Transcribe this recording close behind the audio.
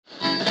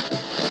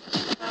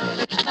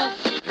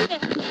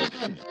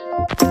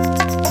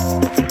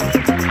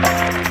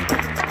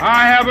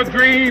have a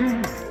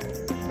dream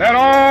that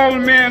all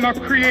men are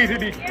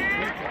created equal.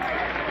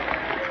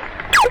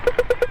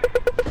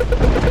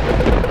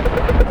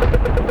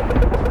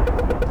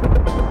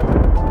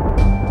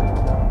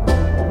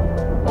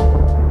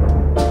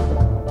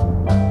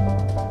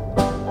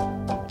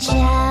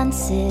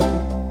 Chances,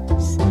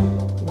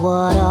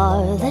 what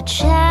are the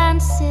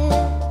chances?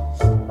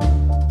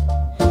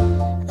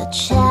 The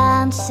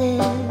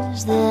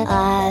chances that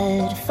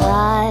I'd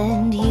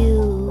find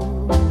you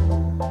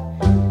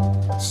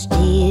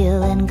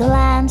stealing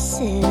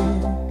glances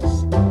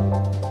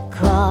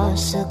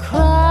across a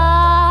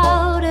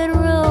crowded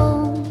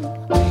room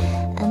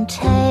and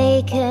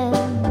taking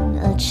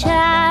a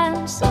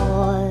chance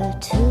or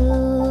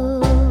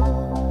two.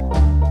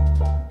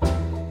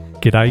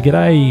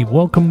 G'day,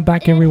 welcome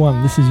back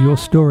everyone. This is Your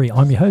Story.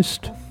 I'm your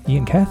host,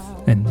 Ian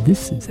Cath, and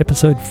this is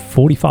episode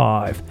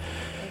 45.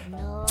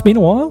 It's been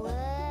a while,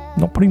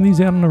 not putting these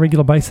out on a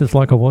regular basis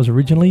like I was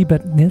originally,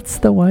 but that's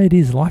the way it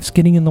is. Life's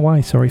getting in the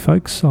way, sorry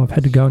folks. I've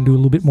had to go and do a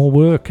little bit more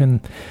work,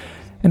 and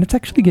it's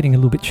actually getting a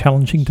little bit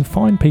challenging to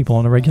find people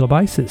on a regular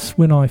basis.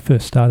 When I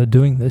first started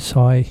doing this,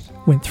 I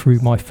went through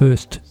my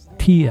first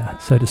tier,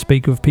 so to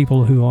speak, of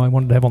people who I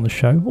wanted to have on the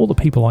show, all the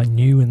people I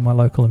knew in my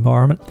local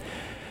environment.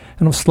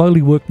 And I've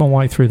slowly worked my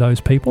way through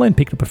those people and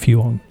picked up a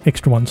few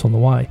extra ones on the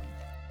way.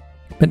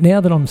 But now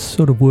that I'm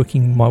sort of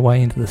working my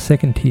way into the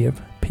second tier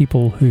of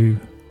people who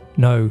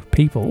know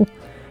people,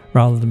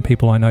 rather than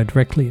people I know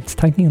directly, it's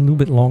taking a little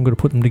bit longer to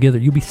put them together.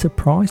 You'll be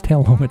surprised how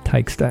long it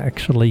takes to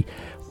actually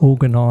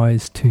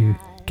organise to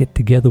get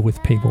together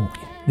with people.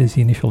 There's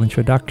the initial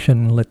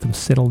introduction, let them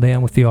settle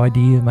down with the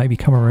idea, maybe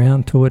come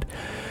around to it,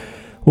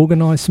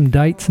 organise some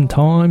dates and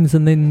times,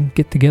 and then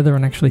get together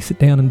and actually sit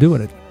down and do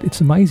it. It's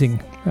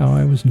amazing.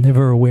 I was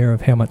never aware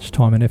of how much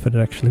time and effort it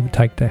actually would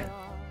take to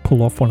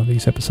pull off one of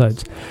these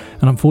episodes.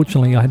 And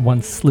unfortunately, I had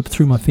one slip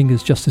through my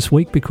fingers just this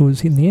week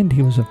because in the end,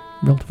 he was a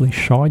relatively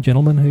shy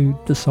gentleman who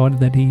decided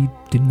that he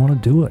didn't want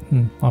to do it,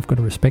 and I've got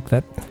to respect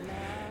that.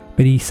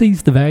 But he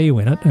sees the value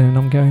in it, and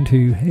I'm going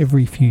to,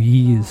 every few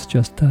years,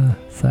 just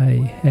say,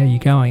 how are you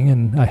going?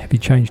 And have you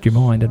changed your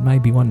mind? And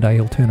maybe one day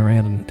he'll turn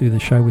around and do the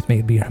show with me.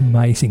 It'd be an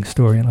amazing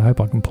story, and I hope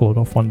I can pull it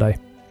off one day.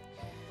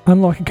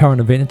 Unlike a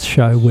current events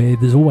show where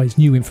there's always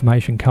new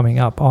information coming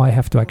up, I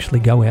have to actually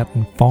go out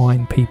and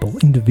find people,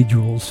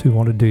 individuals who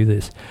want to do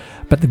this.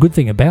 But the good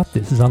thing about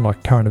this is, unlike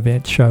a current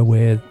events show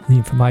where the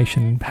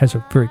information has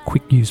a very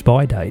quick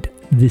use-by date,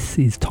 this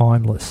is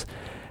timeless.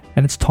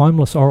 And it's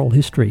timeless oral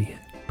history,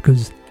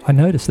 because I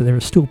noticed that there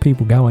are still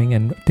people going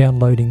and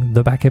downloading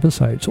the back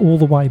episodes all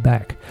the way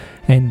back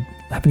and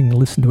having to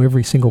listen to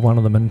every single one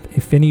of them. And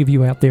if any of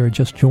you out there are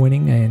just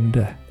joining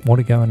and want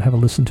to go and have a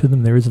listen to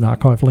them, there is an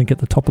archive link at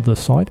the top of the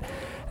site,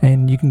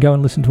 and you can go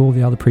and listen to all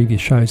the other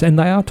previous shows. And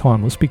they are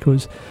timeless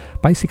because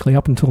basically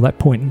up until that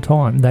point in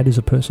time, that is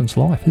a person's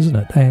life, isn't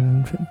it?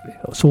 And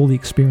it's all the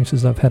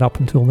experiences they've had up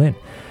until then.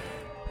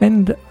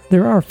 And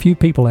there are a few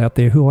people out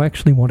there who I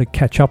actually want to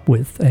catch up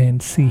with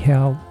and see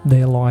how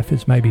their life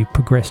has maybe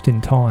progressed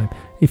in time.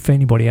 If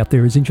anybody out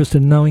there is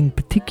interested in knowing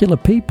particular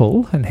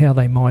people and how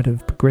they might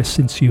have progressed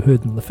since you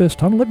heard them the first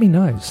time, let me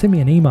know. Send me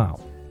an email.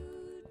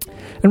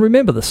 And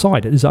remember, the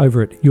site is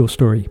over at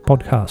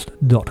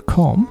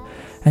yourstorypodcast.com,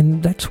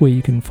 and that's where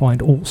you can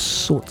find all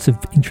sorts of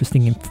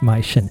interesting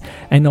information.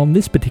 And on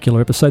this particular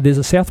episode, there's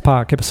a South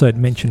Park episode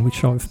mentioned,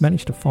 which I've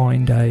managed to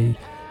find a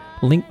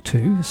link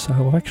to, so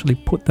I've actually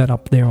put that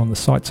up there on the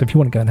site. So if you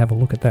want to go and have a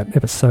look at that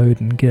episode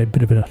and get a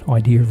bit of an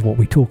idea of what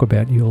we talk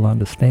about, you'll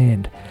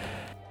understand.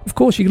 Of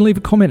course, you can leave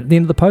a comment at the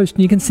end of the post,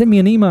 and you can send me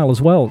an email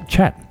as well,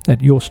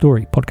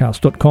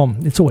 chat@yourstorypodcast.com.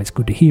 It's always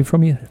good to hear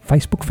from you.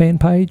 Facebook fan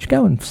page,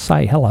 go and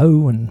say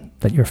hello and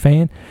that you're a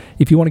fan.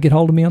 If you want to get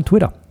hold of me on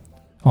Twitter,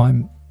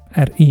 I'm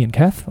at Ian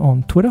Cath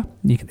on Twitter.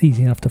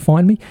 Easy enough to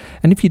find me.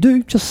 And if you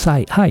do, just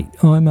say, hey,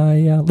 I'm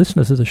a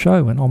listener to the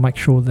show, and I'll make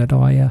sure that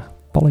I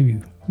follow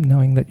you,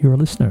 knowing that you're a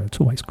listener. It's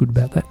always good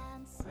about that.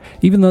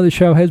 Even though the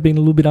show has been a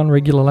little bit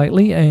unregular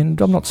lately,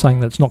 and I'm not saying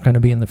that it's not going to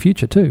be in the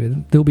future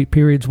too. There'll be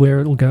periods where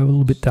it'll go a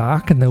little bit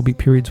dark, and there'll be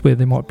periods where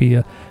there might be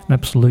an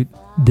absolute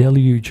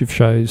deluge of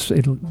shows.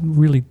 It'll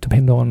really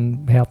depend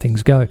on how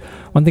things go.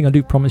 One thing I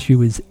do promise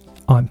you is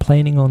I'm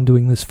planning on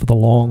doing this for the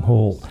long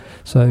haul.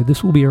 So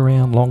this will be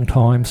around a long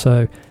time,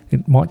 so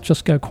it might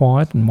just go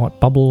quiet and might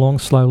bubble along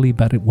slowly,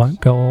 but it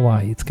won't go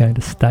away. It's going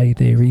to stay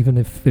there, even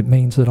if it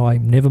means that I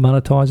never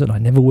monetize it. I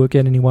never work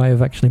out any way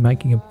of actually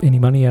making any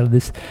money out of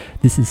this.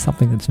 This is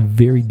something that's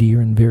very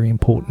dear and very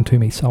important to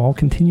me. So I'll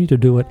continue to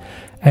do it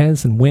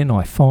as and when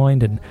I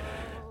find, and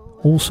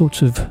all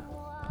sorts of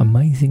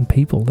amazing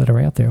people that are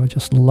out there. I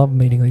just love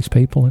meeting these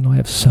people, and I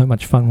have so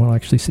much fun when I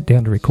actually sit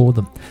down to record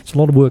them. It's a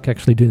lot of work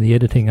actually do the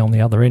editing on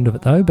the other end of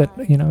it though, but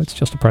you know, it's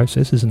just a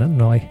process, isn't it?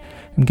 And I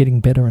am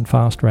getting better and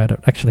faster at it.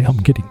 Actually, I'm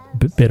getting a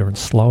bit better and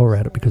slower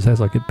at it, because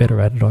as I get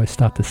better at it, I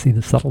start to see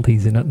the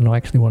subtleties in it, and I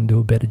actually want to do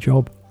a better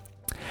job.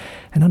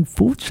 And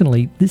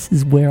unfortunately, this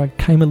is where I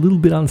came a little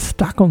bit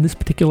unstuck on this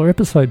particular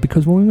episode,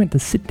 because when we went to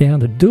sit down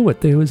to do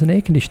it, there was an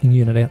air conditioning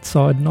unit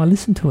outside, and I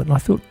listened to it and I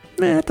thought,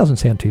 it doesn't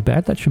sound too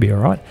bad. That should be all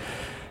right.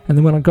 And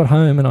then when I got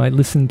home and I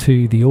listened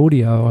to the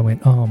audio, I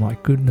went, oh my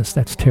goodness,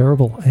 that's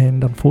terrible.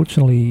 And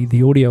unfortunately,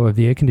 the audio of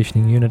the air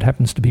conditioning unit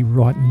happens to be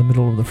right in the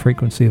middle of the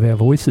frequency of our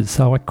voices,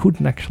 so I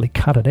couldn't actually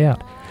cut it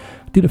out.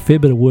 I did a fair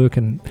bit of work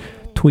and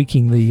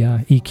tweaking the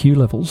EQ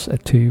levels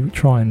to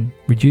try and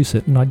reduce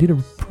it, and I did a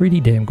pretty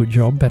damn good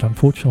job, but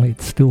unfortunately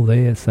it's still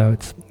there, so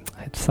it's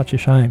such a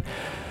shame.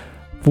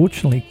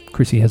 Fortunately,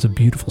 Chrissy has a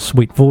beautiful,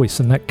 sweet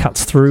voice, and that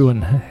cuts through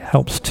and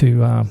helps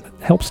to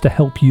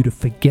help you to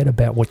forget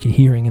about what you're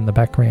hearing in the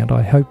background.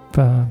 I hope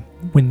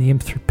when the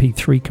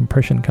MP3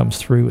 compression comes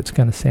through, it's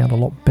going to sound a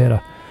lot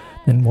better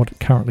than what it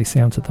currently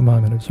sounds at the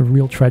moment. It's a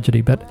real tragedy,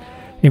 but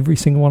every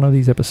single one of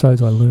these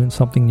episodes I learned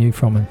something new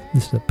from, and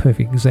this is a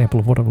perfect example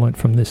of what I've learned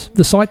from this.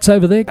 The site's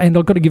over there, and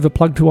I've got to give a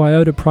plug to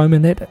Iota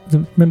Promonet.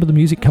 Remember, the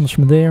music comes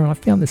from there, and I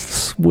found this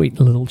sweet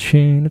little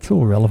tune. It's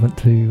all relevant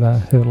to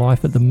her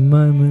life at the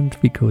moment,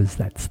 because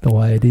that's the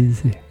way it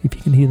is, if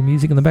you can hear the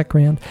music in the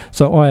background.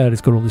 So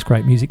Iota's got all this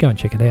great music. Go and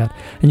check it out.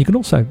 And you can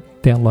also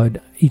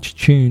download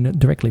each tune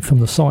directly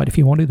from the site if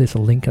you want to. There's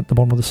a link at the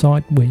bottom of the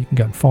site where you can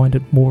go and find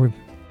it, more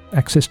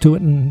access to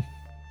it, and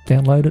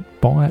download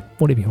it, buy it,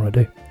 whatever you want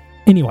to do.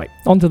 Anyway,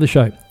 on to the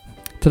show.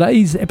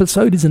 Today's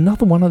episode is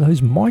another one of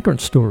those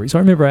migrant stories. I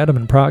remember Adam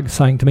in Prague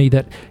saying to me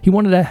that he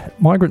wanted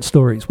migrant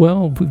stories.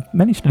 Well, we've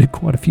managed to do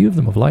quite a few of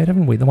them of late,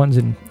 haven't we? The ones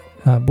in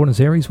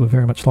Buenos Aires were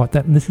very much like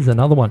that, and this is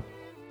another one.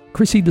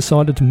 Chrissy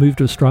decided to move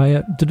to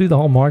Australia to do the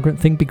whole migrant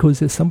thing because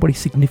there's somebody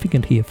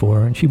significant here for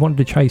her, and she wanted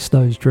to chase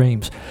those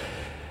dreams.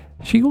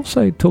 She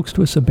also talks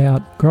to us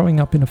about growing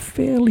up in a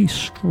fairly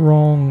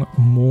strong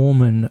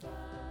Mormon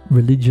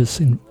religious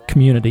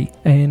community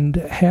and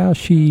how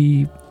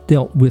she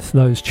dealt with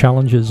those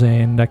challenges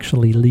and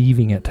actually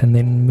leaving it and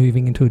then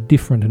moving into a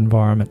different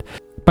environment.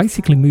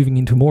 Basically moving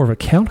into more of a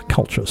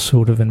counterculture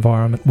sort of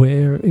environment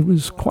where it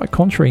was quite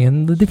contrary,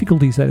 and the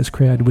difficulties that is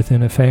created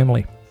within her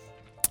family.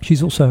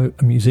 She's also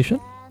a musician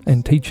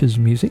and teaches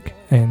music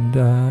and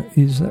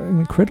is an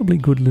incredibly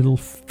good little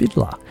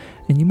fiddler.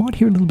 And you might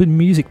hear a little bit of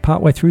music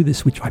partway through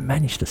this, which I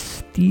managed to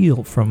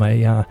steal from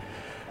a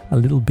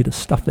little bit of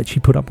stuff that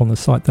she put up on the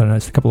site that I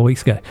noticed a couple of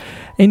weeks ago.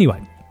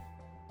 Anyway,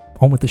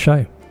 on with the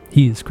show.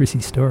 Here's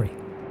Chrissy's story.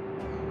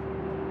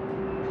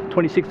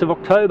 26th of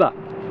October,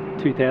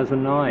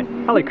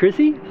 2009. Hello,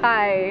 Chrissy.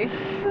 Hi.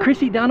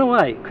 Chrissy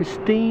Dunaway.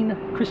 Christine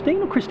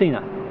or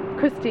Christina?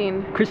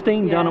 Christine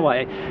Yeah.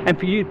 Dunaway. And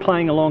for you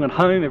playing along at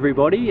home,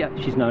 everybody,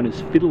 she's known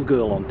as Fiddle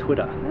Girl on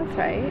Twitter. That's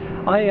right.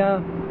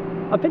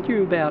 I met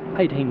you about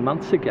 18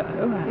 months ago,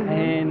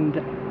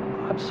 and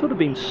I've sort of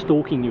been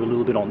stalking you a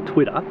little bit on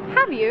Twitter.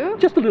 Have you?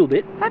 Just a little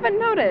bit. Haven't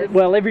noticed.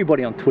 Well,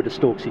 everybody on Twitter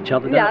stalks each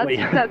other, don't we?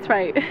 That's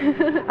right.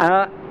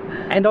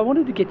 And I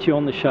wanted to get you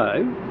on the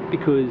show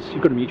because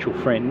you've got a mutual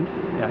friend,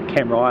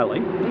 Cam Riley,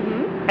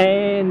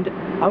 and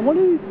I want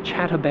to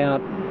chat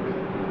about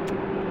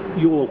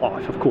your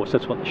life. Of course,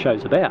 that's what the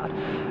show's about.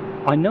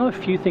 I know a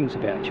few things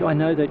about you. I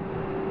know that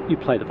you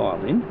play the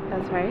violin.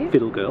 That's right.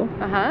 Fiddle Girl.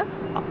 Uh-huh.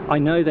 I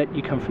know that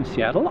you come from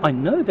Seattle. I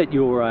know that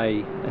you're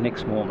an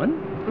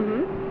ex-Mormon.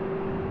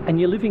 And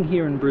you're living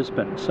here in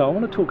Brisbane. So I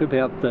want to talk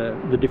about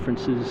the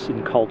differences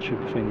in culture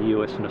between the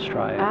US and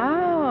Australia.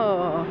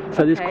 Oh.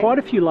 So there's quite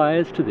a few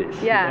layers to this.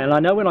 Yeah. And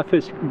I know when I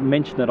first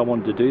mentioned that I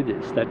wanted to do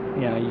this, that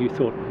you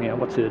thought,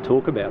 what's there to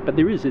talk about? But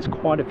there's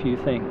quite a few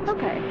things.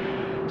 Okay.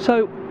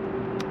 So,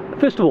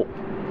 first of all,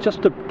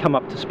 just to come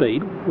up to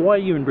speed, why are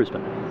you in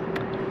Brisbane?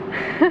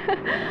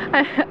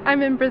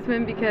 I'm in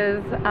Brisbane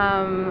because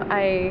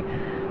I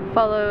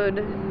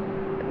followed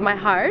my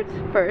heart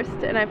first,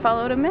 and I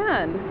followed a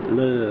man.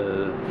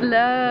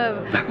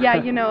 Love. Yeah,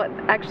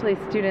 actually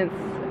students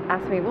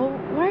ask me, well,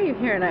 why are you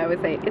here? And I always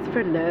say, it's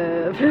for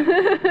love.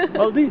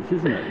 Oh, it is,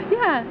 isn't it?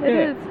 Yeah,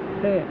 it is.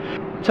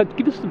 Yeah. So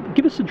give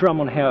us the drum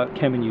on how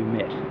Cam and you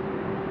met.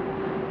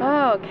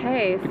 Oh,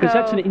 okay. Because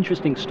that's an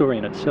interesting story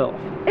in itself.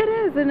 It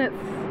is, and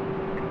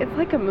it's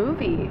like a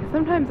movie.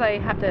 Sometimes I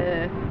have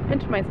to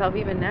pinch myself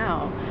even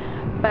now.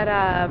 But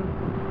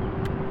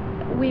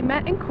we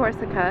met in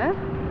Corsica,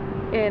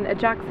 in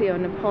Ajaccio,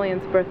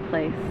 Napoleon's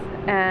birthplace,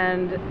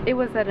 and it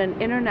was at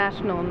an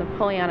international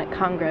Napoleonic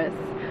Congress.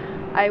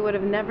 I would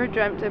have never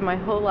dreamt in my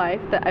whole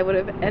life that I would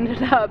have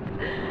ended up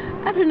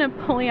at a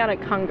Napoleonic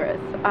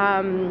Congress.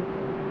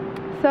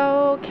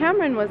 So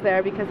Cameron was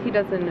there because he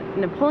does a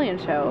Napoleon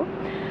show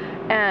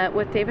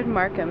with David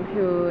Markham,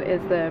 who is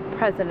the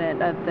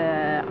president of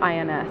the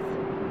INS,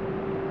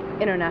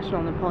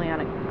 International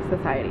Napoleonic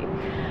Society.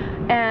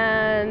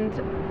 And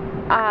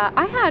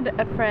I have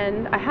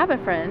a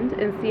friend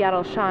in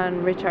Seattle,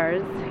 Sean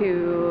Richards,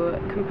 who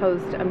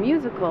composed a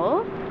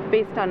musical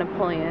based on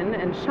Napoleon,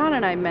 and Sean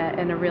and I met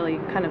in a really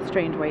kind of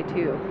strange way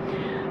too.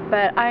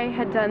 But I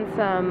had done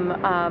some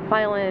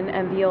violin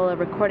and viola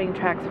recording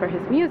tracks for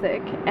his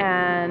music,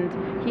 and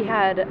he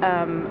had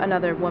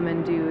another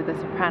woman do the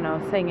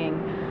soprano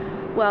singing.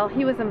 Well,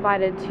 he was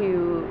invited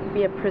to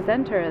be a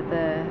presenter at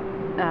the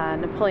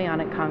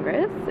Napoleonic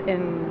Congress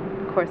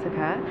in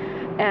Corsica,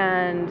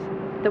 and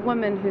the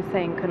woman who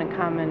sang couldn't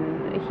come,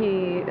 and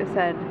he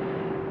said,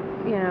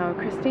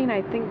 Christine,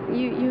 I think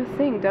you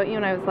sing, don't you?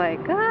 And I was like,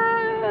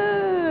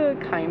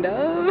 kind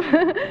of,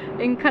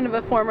 in kind of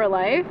a former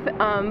life,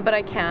 but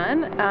I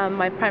can.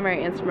 My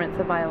primary instrument's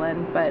the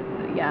violin, but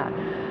yeah.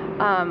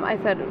 I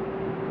said,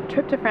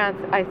 trip to France,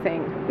 I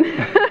sing.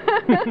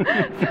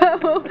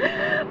 So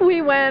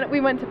we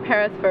went to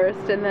Paris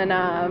first, and then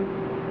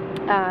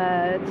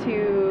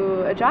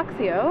to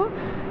Ajaccio,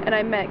 and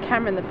I met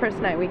Cameron the first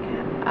night. We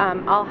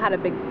all had a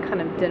big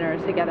kind of dinner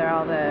together,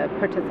 all the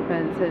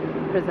participants and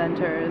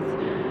presenters.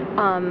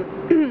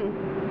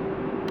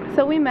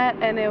 So we met,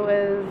 and it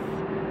was,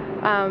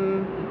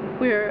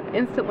 we were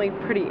instantly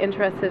pretty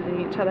interested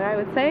in each other, I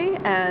would say,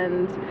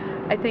 and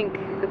I think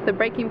the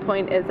breaking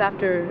point is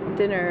after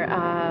dinner,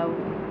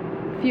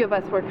 a few of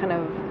us were kind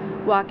of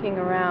walking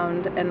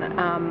around, and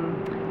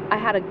I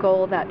had a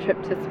goal that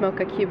trip to smoke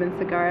a Cuban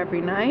cigar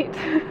every night,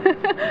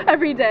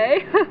 every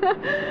day,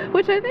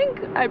 which I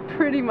think I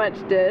pretty much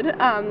did.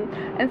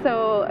 And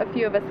so a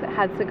few of us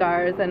had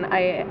cigars, and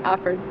I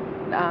offered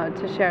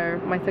to share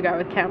my cigar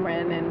with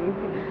Cameron, and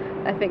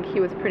I think he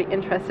was pretty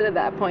interested at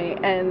that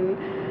point. And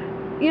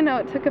you know,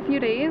 it took a few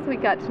days. We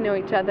got to know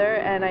each other,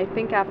 and I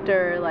think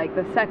after like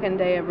the second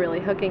day of really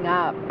hooking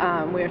up,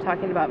 we were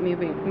talking about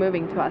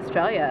moving to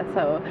Australia.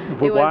 So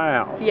it was,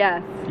 wow.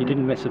 Yes. You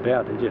didn't mess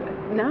about, did you?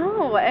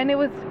 No, and it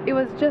was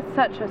just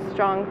such a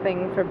strong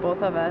thing for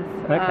both of us.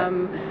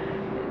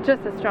 Okay.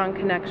 Just a strong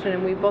connection,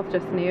 and we both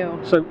just knew.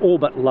 So all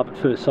but love at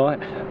first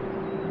sight.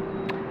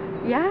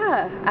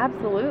 Yeah,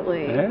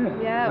 absolutely.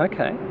 Yeah.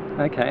 Okay.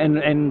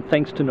 And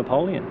thanks to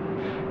Napoleon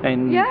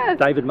and yes.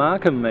 David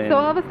Markham. And so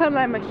all of a sudden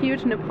I'm a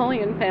huge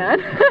Napoleon fan.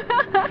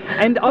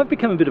 And I've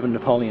become a bit of a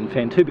Napoleon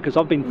fan too, because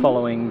I've been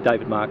following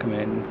David Markham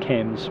and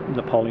Cam's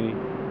Napoleon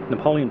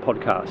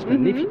podcast.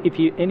 And if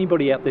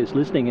anybody out there's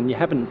listening and you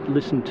haven't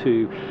listened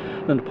to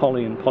the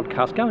Napoleon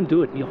podcast, go and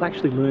do it. You'll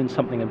actually learn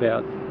something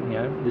about, you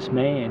know, this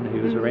man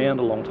who was around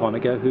a long time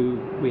ago, who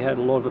we had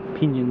a lot of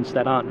opinions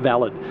that aren't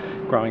valid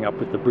growing up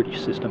with the British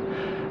system.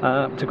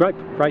 It's a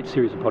great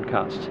series of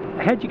podcasts.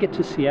 How'd you get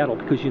to Seattle?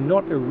 Because you're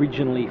not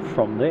originally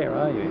from there,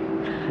 are you?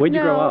 Where'd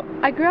you grow up?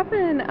 I grew up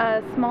in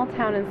a small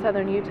town in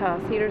southern Utah,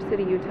 Cedar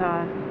City,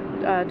 Utah,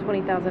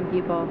 20,000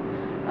 people,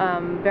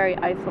 very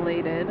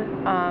isolated.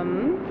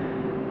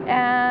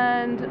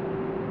 And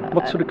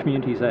what sort of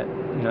community is that?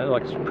 You know,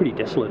 like, it's pretty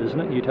desolate, isn't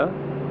it, Utah?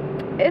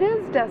 It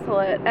is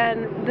desolate,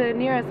 and the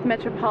nearest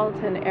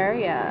metropolitan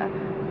area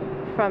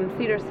from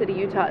Cedar City,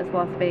 Utah is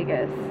Las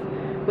Vegas,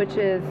 which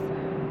is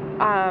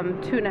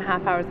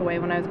 2.5 hours away.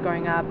 When I was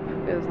growing up,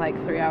 it was like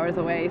 3 hours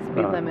away,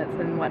 speed limits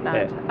and whatnot.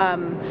 Yeah.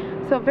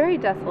 So very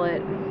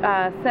desolate,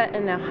 set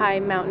in a high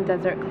mountain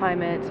desert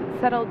climate,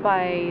 settled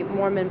by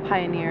Mormon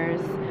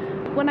pioneers.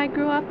 When I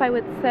grew up, I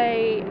would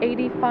say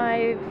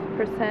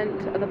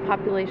 85% of the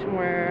population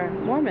were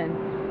Mormon.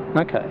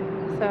 Okay.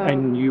 So,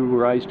 and you were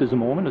raised as a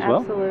Mormon as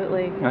well?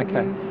 Absolutely.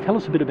 Okay. Tell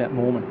us a bit about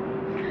Mormon.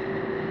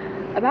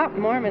 About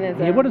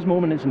Mormonism? Yeah, what does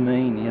Mormonism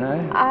mean, you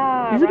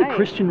know? Is it a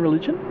Christian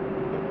religion?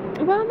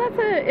 Well,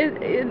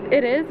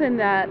 it is, in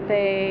that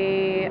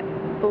they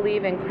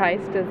believe in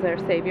Christ as their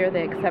Savior.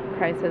 They accept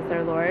Christ as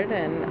their Lord,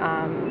 and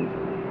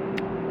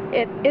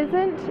it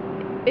isn't.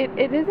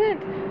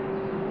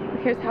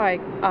 Here's how I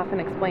often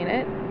explain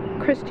it: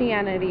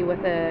 Christianity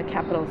with a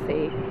capital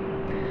C,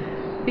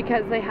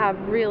 because they have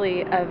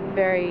really a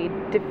very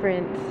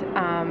different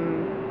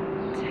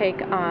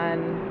take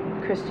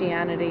on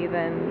Christianity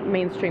than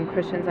mainstream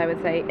Christians, I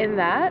would say, in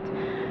that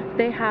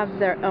they have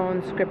their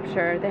own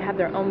scripture. They have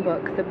their own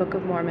book, the Book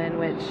of Mormon,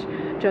 which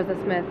Joseph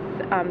Smith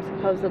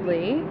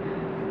supposedly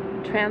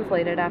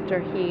translated after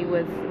he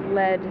was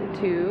led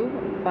to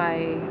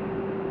by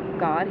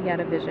God. He had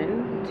a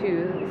vision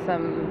to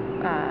some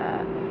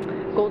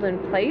golden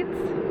plates,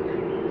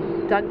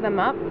 dug them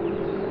up,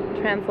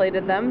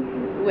 translated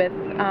them with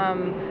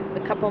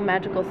a couple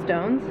magical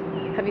stones.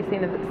 Have you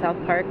seen it at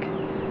South Park?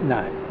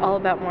 No. All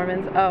About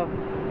Mormons? Oh,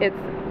 it's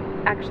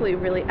actually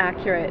really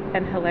accurate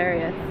and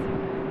hilarious,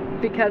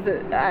 because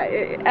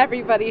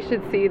everybody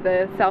should see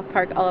the South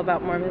Park All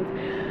About Mormons.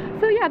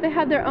 So yeah, they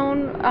had their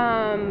own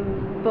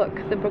book,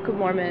 the Book of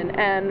Mormon,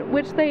 and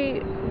which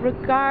they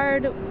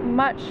regard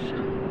much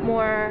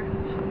more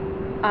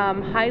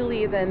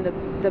highly than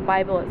the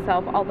Bible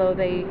itself, although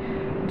they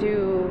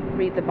do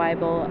read the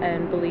Bible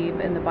and believe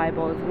in the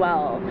Bible as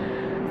well.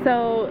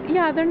 So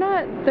yeah, they're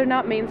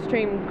not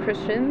mainstream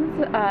Christians.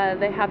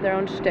 They have their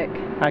own shtick.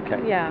 Okay.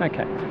 Yeah.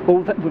 Okay.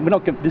 Well, we're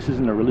not. This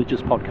isn't a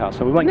religious podcast,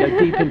 so we won't go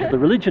deep into the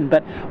religion.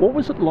 But what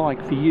was it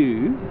like for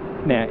you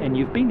now? And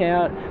you've been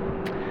out.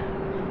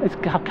 Let's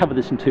cover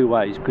this in two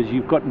ways, because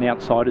you've got an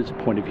outsider's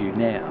point of view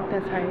now.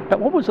 That's right. But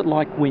what was it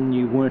like when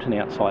you weren't an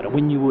outsider?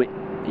 When you were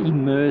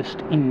immersed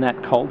in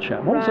that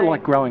culture? What was it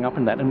like growing up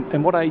in that?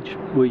 And what age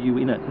were you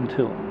in it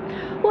until?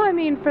 Well, I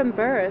mean, from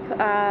birth,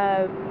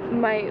 I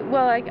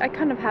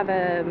kind of have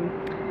a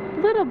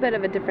little bit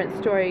of a different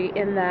story,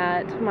 in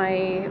that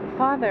my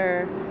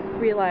father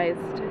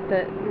realized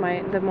that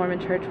the Mormon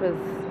Church was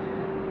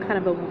kind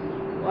of a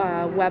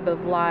web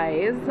of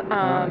lies,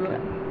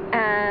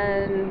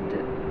 and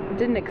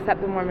didn't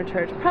accept the Mormon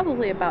Church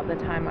probably about the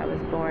time I was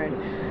born.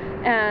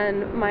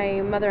 And my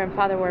mother and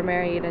father were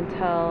married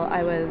until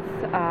I was,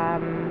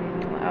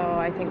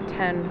 I think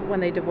 10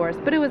 when they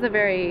divorced. But it was a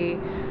very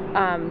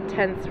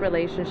tense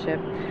relationship.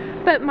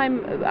 But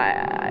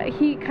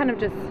he kind of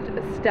just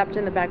stepped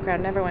in the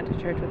background, never went to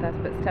church with us,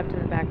 but stepped in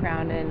the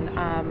background. And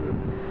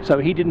so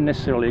he didn't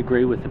necessarily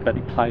agree with it, but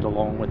he played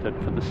along with it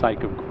for the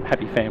sake of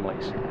happy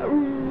families.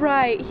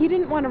 Right. He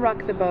didn't want to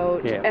rock the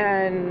boat. Yeah.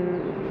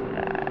 And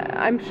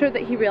I'm sure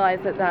that he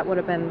realized that would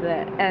have been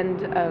the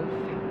end of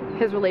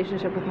his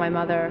relationship with my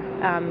mother.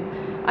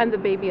 I'm the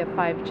baby of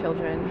 5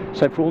 children.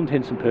 So for all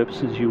intents and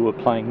purposes, you were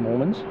playing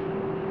Mormons?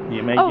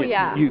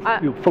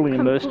 You're fully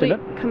immersed in it?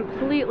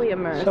 Completely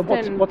immersed. So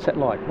what's that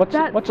like? What's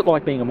it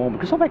like being a Mormon?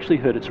 Because I've actually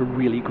heard it's a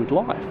really good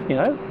life, you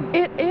know?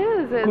 It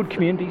is. Good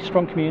community,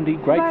 strong community,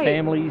 great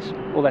families,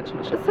 all that sort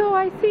of stuff. So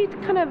I see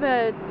kind of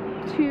a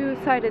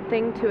two-sided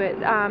thing to it.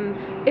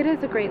 It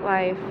is a great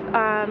life.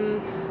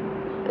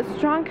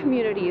 Strong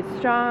communities,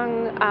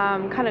 strong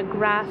kind of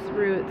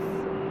grassroots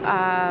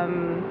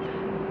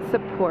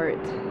support.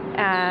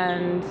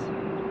 And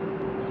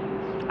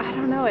I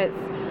don't know,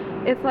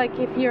 it's like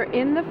if you're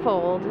in the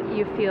fold,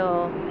 you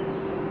feel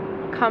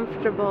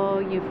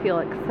comfortable, you feel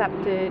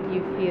accepted,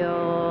 you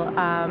feel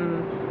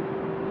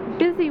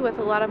busy with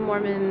a lot of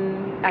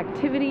Mormon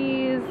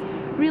activities,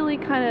 really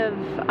kind of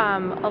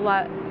a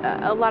lot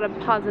of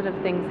positive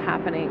things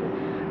happening.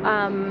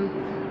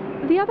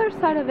 The other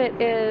side of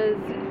it is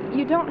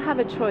you don't have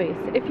a choice.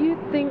 If you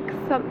think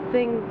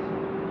something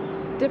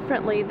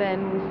differently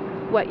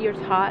than what you're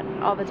taught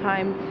all the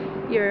time,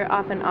 you're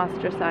often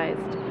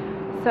ostracized.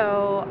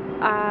 So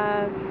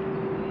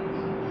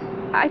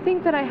I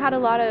think that I had a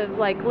lot of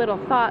like little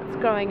thoughts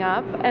growing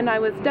up, and I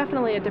was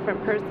definitely a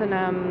different person.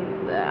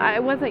 I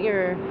wasn't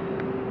your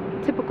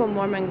typical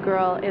Mormon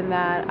girl in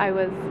that I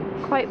was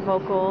quite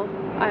vocal.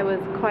 I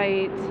was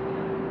quite,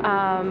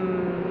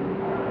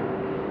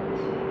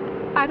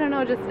 I don't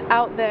know, just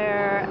out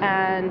there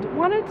and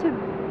wanted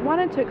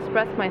to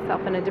express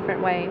myself in a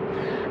different way,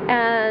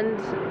 and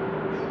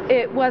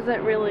it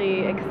wasn't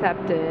really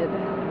accepted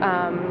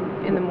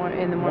in the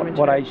Mormon Church.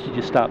 What age did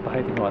you start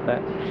behaving like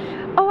that?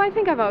 Oh, I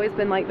think I've always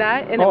been like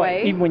that in a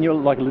way. Even when you're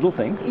like a little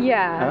thing?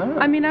 Yeah. Ah.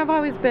 I mean, I've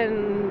always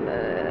been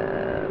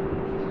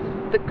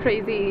the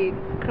crazy,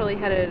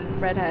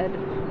 curly-headed, redhead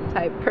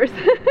type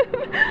person.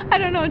 I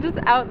don't know, just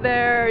out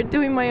there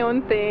doing my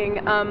own thing.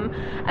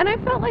 And I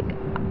felt like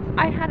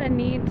I had a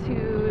need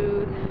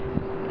to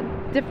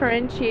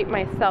differentiate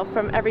myself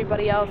from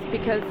everybody else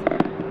because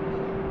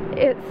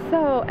it's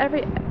so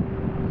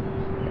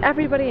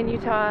everybody in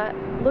Utah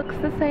looks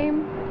the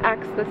same,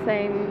 acts the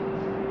same.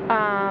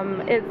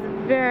 It's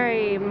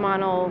very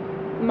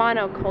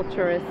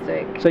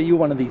monoculturistic. So you're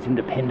one of these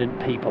independent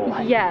people.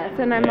 Yes,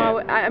 and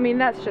I mean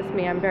that's just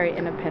me. I'm very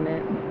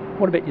independent.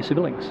 What about your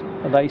siblings?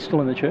 Are they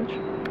still in the church?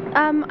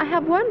 I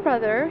have one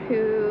brother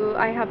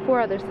I have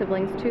 4 other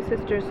siblings, 2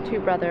 sisters, 2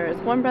 brothers.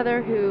 One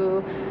brother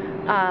who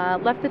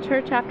left the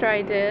church after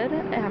I did.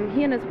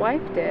 He and his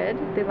wife did.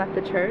 They left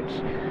the church.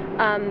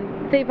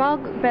 They've all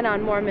been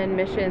on Mormon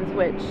missions,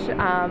 which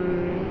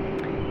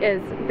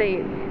is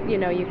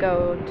you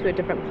go to a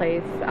different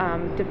place,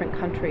 different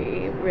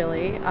country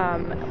really,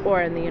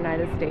 or in the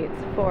United States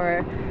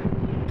for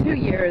 2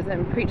 years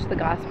and preach the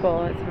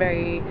gospel. It's a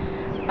very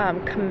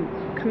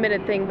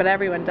committed thing, but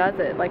everyone does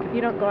it. Like if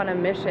you don't go on a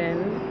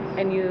mission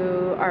and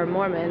you are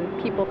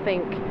Mormon, people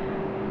think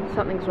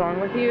something's wrong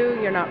with you,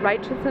 you're not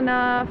righteous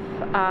enough,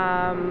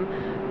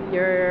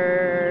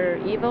 you're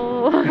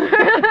evil.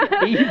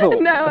 Evil?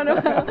 No,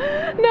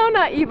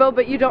 not evil,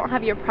 but you don't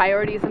have your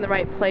priorities in the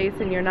right place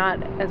and you're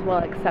not as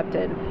well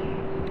accepted.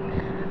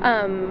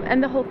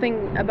 And the whole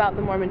thing about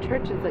the Mormon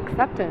Church is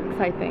acceptance,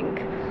 I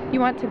think. You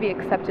want to be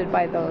accepted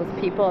by those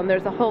people, and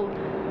there's a whole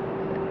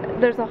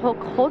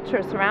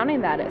culture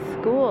surrounding that at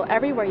school,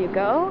 everywhere you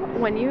go.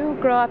 When you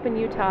grow up in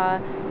Utah,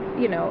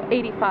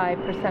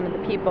 85% of the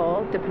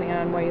people, depending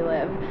on where you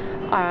live,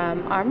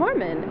 are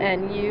Mormon,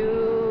 and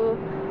you're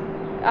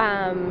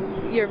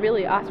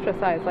really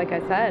ostracized, like I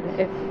said,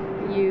 if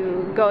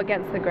you go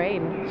against the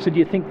grain. So do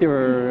you think there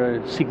are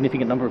a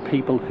significant number of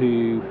people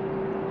who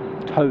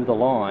toe the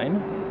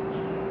line,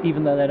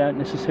 even though they don't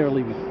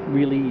necessarily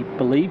really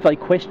believe? They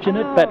question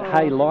it, but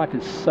hey, life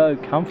is so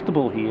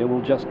comfortable here,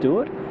 we'll just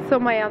do it? So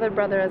my other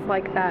brother is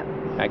like that.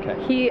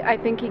 Okay. I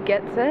think he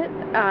gets it.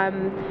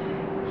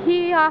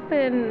 He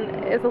often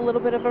is a little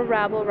bit of a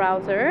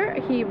rabble-rouser.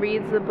 He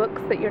reads the books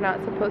that you're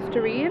not supposed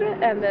to read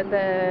and that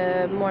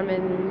the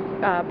Mormon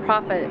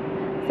prophet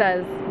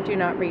says do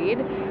not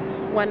read.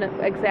 One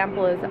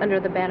example is Under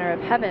the Banner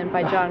of Heaven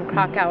by John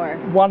Krakauer.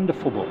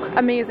 Wonderful book.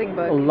 Amazing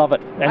book. Love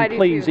it. And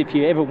please, too. if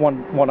you ever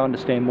want to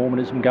understand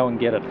Mormonism, go and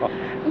get it.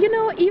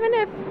 Even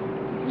if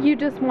you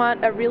just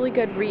want a really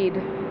good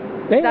read,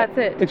 that's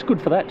it. It's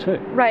good for that too.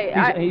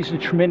 Right. He's a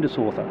tremendous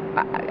author.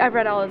 I've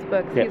read all his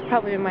books. Yeah. He's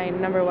probably my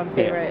number 1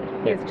 favorite.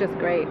 Yeah. He's just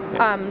great.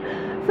 Yeah.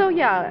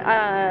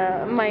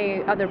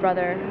 My other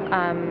brother,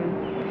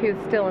 who's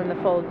still in the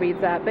fold,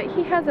 reads that. But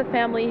he has a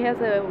family. He has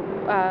a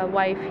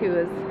wife who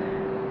is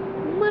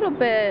little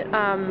bit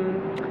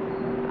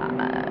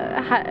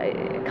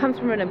comes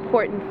from an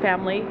important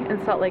family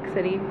in Salt Lake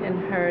City, and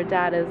her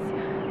dad is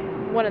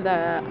one of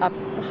the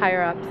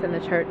higher ups in the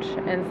church,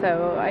 and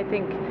so I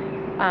think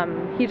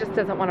he just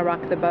doesn't want to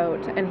rock the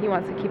boat, and he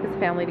wants to keep his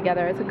family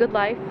together. It's a good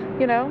life,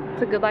 you know.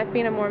 It's a good life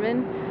being a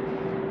Mormon,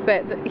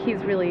 but he's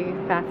really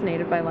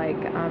fascinated by like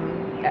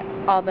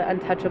all the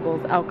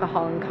untouchables,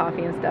 alcohol and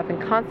coffee and stuff,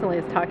 and constantly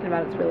is talking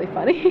about it. It's really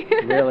funny.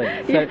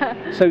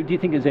 Really? So do you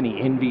think there's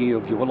any envy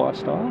of your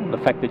lifestyle, the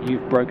fact that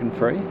you've broken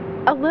free?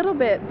 A little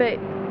bit, but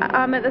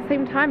at the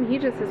same time, he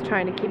just is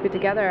trying to keep it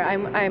together.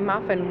 I'm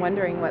often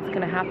wondering what's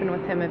going to happen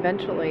with him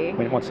eventually.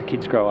 Once the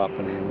kids grow up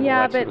and all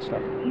that sort of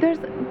stuff.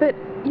 But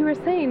you were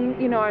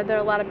saying, you know, are there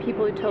a lot of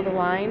people who toe the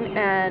line?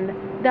 And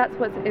that's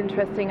what's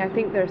interesting. I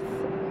think there's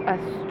a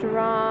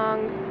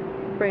strong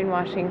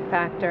brainwashing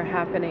factor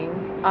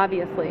happening,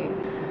 obviously.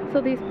 So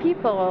these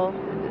people,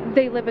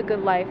 they live a good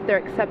life, they're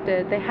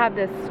accepted, they have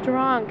this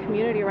strong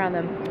community around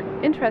them.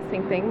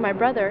 Interesting thing, my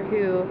brother,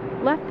 who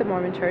left the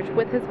Mormon church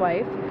with his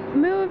wife,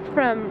 moved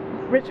from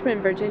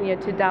Richmond, Virginia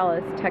to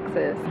Dallas,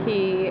 Texas.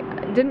 He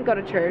didn't go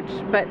to church,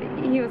 but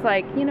he was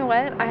like, you know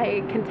what,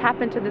 I can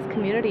tap into this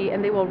community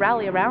and they will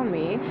rally around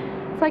me.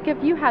 It's like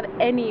if you have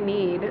any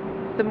need,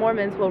 the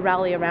Mormons will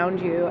rally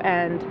around you,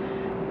 and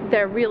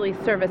they're really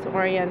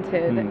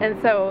service-oriented.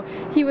 And so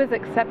he was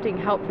accepting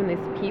help from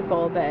these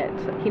people, but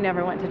he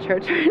never went to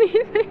church or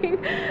anything.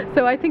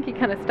 So I think he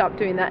kind of stopped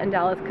doing that in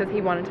Dallas because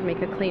he wanted to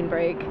make a clean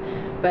break.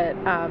 But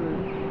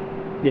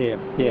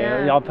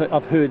Yeah.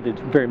 I've heard that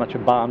it's very much a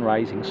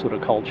barn-raising sort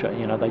of culture.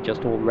 You know, they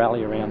just all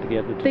rally around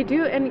together. They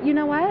do, and you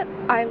know what?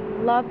 I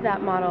love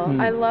that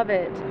model. I love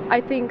it. I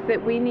think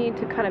that we need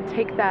to kind of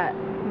take that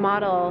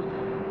model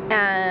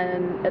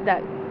and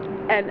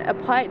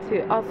apply it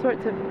to all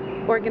sorts of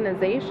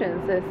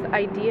organizations. This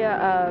idea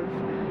of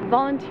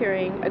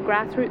volunteering, a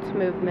grassroots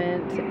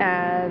movement,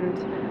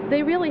 and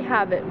they really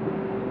have it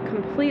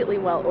completely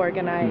well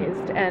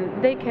organized,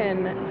 and they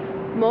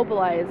can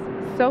mobilize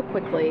so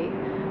quickly.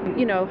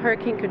 You know,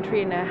 Hurricane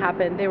Katrina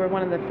happened. They were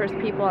one of the first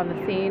people on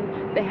the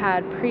scene. They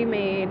had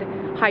pre-made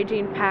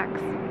hygiene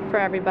packs for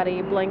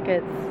everybody,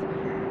 blankets,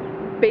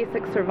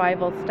 basic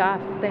survival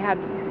stuff. They had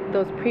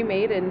those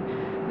pre-made, and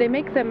they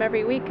make them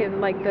every week, and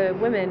like the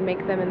women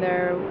make them in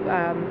their,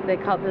 they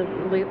call it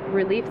the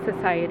Relief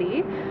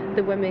Society.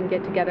 The women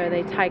get together,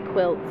 they tie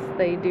quilts,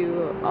 they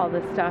do all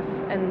this stuff,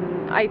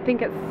 and I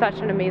think it's such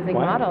an amazing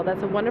model.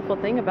 That's a wonderful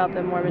thing about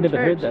the Mormon church.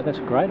 Never heard that. That's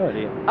a great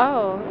idea.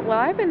 Oh, well,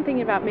 I've been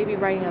thinking about maybe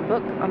writing a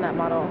book on that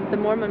model, the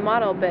Mormon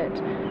model, but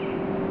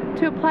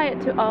to apply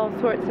it to all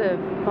sorts of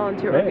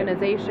volunteer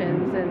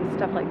organizations and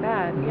stuff like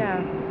that.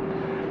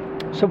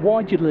 So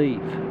why'd you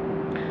leave?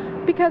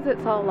 Because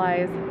it's all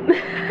lies.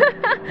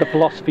 The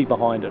philosophy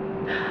behind it.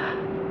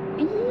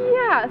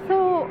 Yeah,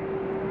 so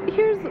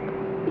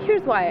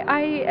here's why.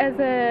 As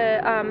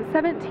a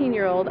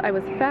 17-year-old, I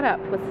was fed up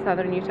with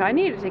Southern Utah. I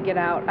needed to get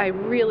out. I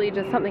really,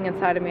 just something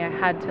inside of me, I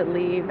had to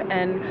leave.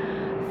 And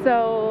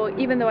so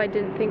even though I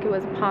didn't think it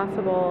was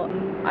possible,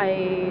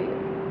 I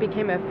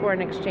became a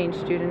foreign exchange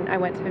student. I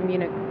went to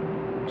Munich,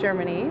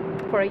 Germany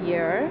for a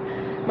year,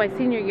 my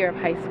senior year of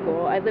high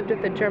school. I lived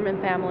with a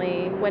German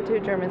family, went to a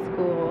German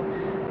school,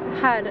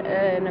 had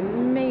an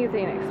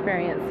amazing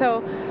experience.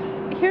 So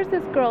here's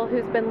this girl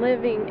who's been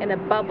living in a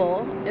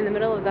bubble in the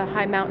middle of the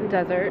high mountain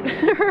desert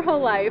her whole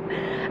life,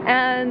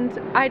 and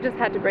I just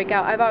had to break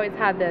out. I've always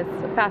had this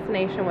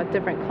fascination with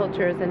different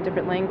cultures and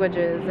different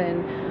languages,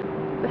 and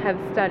have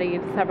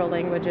studied several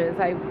languages.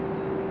 I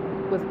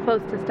was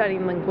close to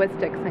studying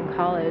linguistics in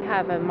college,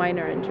 have a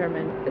minor in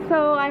German.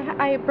 So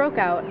I broke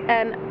out,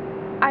 and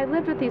I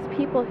lived with these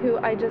people who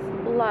I just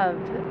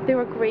loved. They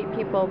were great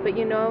people, but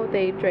you know,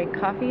 they drank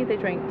coffee, they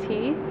drank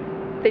tea,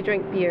 they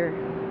drank beer.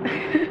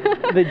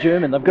 They're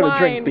German, they've got to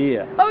drink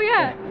beer. Oh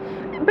yeah.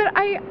 But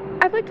I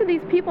looked at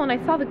these people and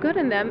I saw the good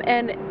in them,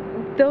 and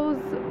those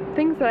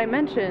things that I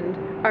mentioned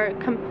are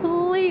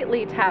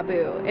completely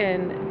taboo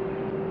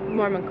in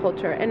Mormon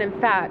culture. And in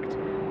fact,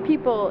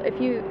 people,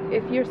 if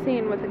you're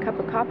seen with a cup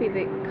of coffee,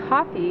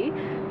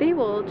 they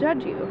will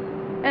judge you.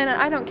 And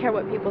I don't care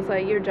what people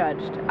say, you're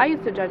judged. I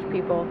used to judge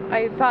people.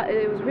 I thought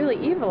it was really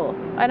evil,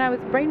 and I was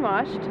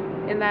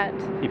brainwashed in that.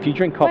 If you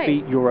drink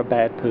coffee, you're a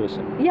bad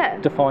person. Yeah.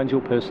 It defines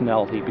your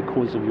personality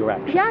because of your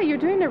actions. Yeah, you're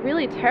doing a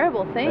really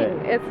terrible thing.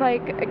 Yeah. It's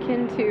like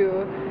akin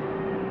to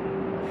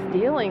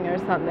stealing or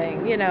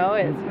something, you know.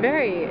 It's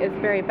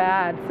very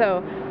bad.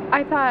 So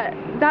I thought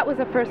that was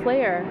the first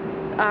layer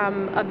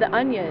of the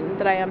onion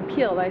that I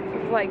unpeeled. I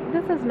was like,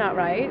 this is not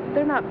right.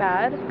 They're not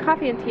bad.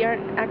 Coffee and tea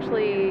aren't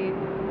actually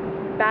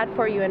bad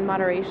for you in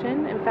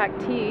moderation. In fact,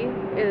 tea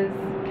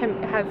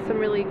has some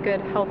really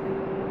good health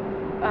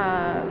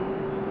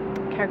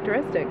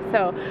characteristics.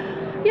 So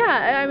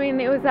yeah, I mean,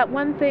 it was that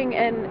one thing,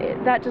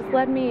 and that just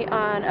led me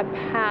on a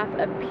path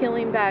of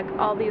peeling back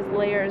all these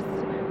layers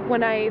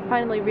when I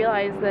finally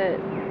realized that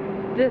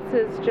this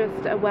is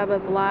just a web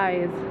of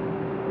lies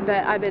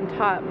that I've been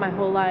taught my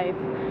whole life,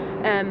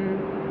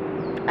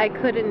 and I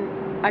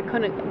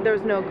couldn't, there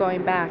was no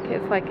going back.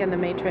 It's like in the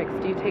Matrix,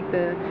 do you take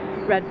the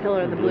red pill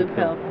or the blue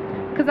pill?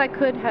 because I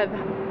could have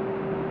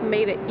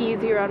made it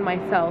easier on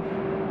myself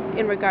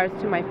in regards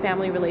to my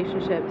family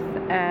relationships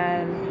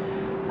and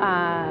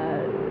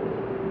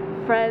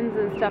friends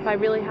and stuff. I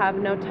really have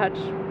no touch.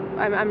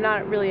 I'm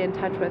not really in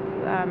touch with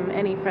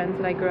any friends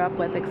that I grew up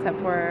with, except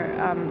for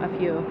a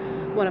few.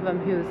 One of them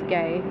who's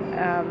gay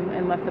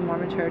and left the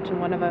Mormon church, and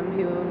one of them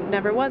who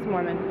never was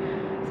Mormon.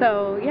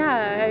 So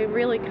yeah, I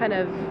really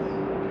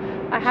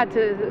I had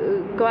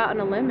to go out on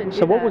a limb and do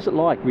that. So what was it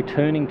like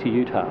returning to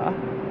Utah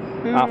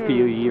after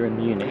your year in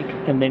Munich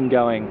and then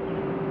going,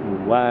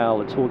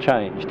 wow, it's all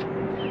changed?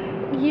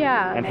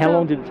 Yeah. And how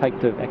long did it take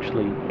to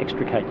actually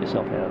extricate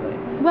yourself out of there?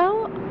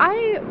 Well,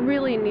 I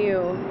really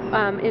knew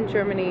in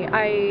Germany.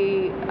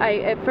 I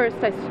at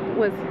first I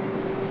was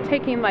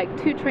taking like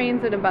 2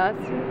 trains and a bus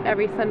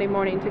every Sunday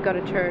morning to go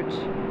to church.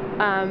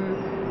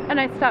 And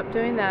I stopped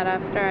doing that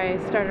after I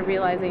started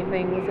realizing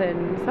things.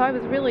 And so I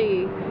was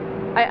really,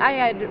 I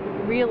had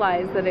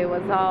realized that it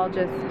was all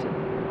just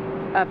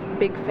a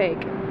big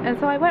fake. And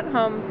so I went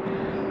home.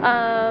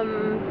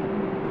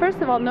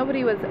 First of all,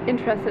 nobody was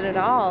interested at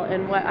all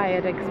in what I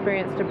had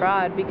experienced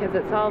abroad because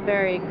it's all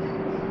very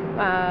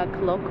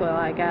colloquial,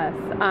 I guess.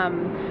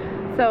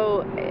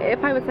 So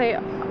if I would say,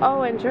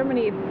 oh, in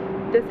Germany,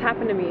 this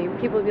happened to me,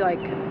 people would be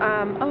like,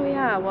 oh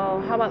yeah, well,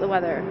 how about the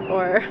weather?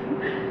 Or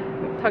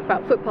talk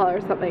about football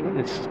or something.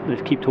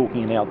 Let's keep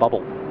talking in our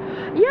bubble.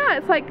 Yeah,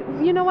 it's like,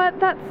 you know what,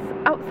 that's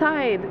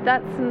outside.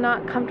 That's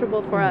not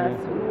comfortable for us.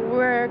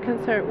 We're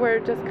concerned, we're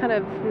just kind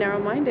of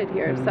narrow-minded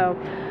here. So,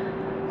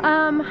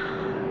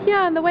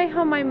 yeah, on the way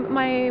home,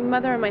 my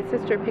mother and my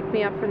sister picked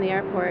me up from the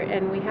airport,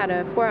 and we had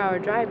a 4-hour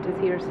drive to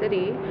Cedar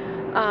City.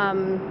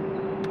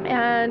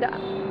 And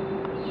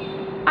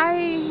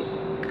I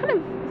kind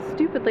of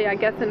stupidly, I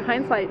guess, in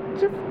hindsight,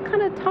 just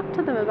kind of talked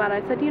to them about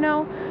it. I said, you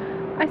know,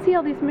 I see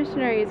all these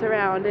missionaries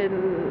around,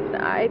 and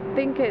I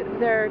think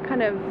they're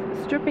kind of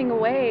stripping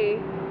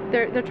away,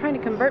 they're trying to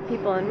convert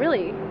people and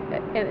really,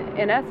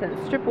 in essence,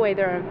 strip away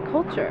their own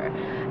culture.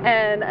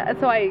 And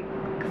so I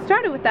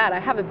started with that. I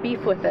have a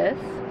beef with this.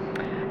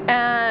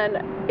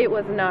 And it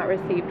was not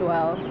received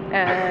well,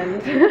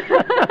 and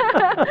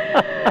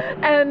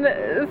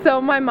and so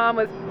my mom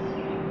was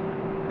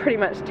pretty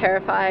much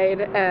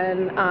terrified,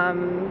 and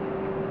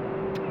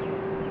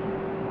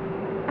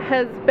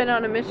has been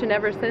on a mission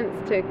ever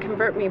since to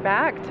convert me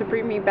back, to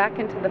bring me back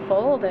into the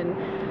fold. And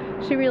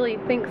she really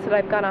thinks that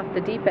I've gone off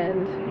the deep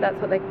end. That's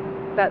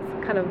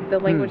kind of the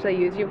language they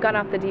use. You've gone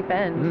off the deep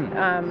end,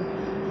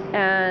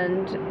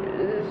 and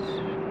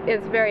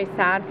it's very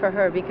sad for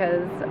her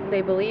because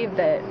they believe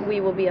that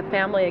we will be a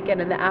family again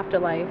in the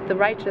afterlife. The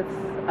righteous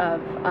of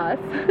us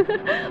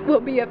will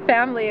be a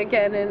family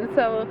again, and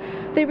so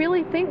they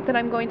really think that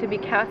I'm going to be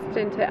cast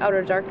into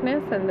outer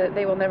darkness and that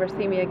they will never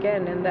see me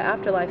again in the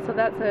afterlife. So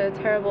that's a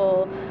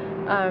terrible...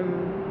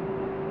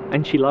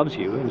 and she loves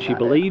you, and she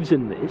believes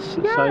in this,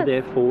 yes. So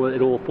therefore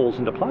it all falls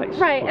into place.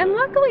 Right, and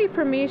luckily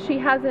for me, she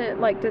hasn't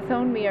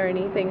disowned me or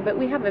anything, but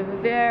we have a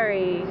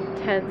very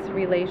tense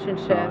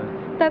relationship.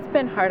 Right. That's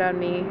been hard on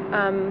me,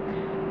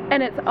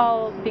 and it's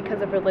all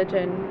because of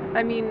religion.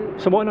 I mean...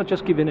 So why not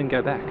just give in and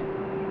go back?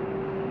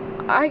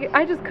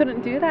 I just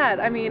couldn't do that.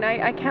 I mean,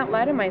 I can't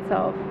lie to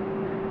myself.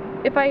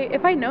 If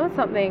I know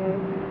something,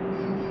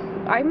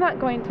 I'm not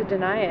going to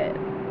deny it.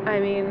 I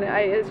mean,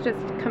 it's just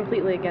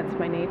completely against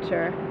my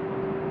nature.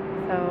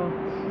 So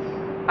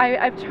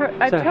I've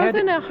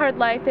chosen a hard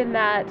life in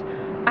that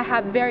I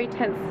have very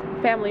tense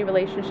family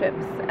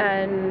relationships,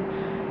 and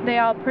they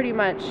all pretty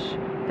much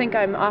think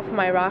I'm off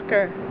my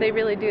rocker. They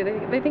really do.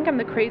 They think I'm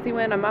the crazy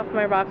one. I'm off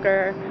my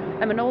rocker.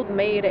 I'm an old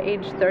maid at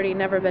age 30,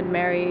 never been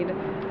married.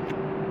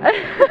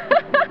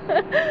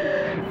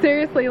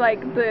 Seriously,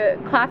 the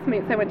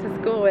classmates I went to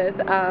school with,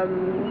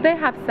 they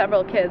have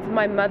several kids.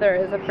 My mother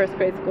is a first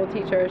grade school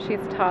teacher.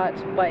 She's taught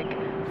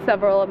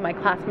several of my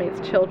classmates'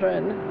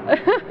 children.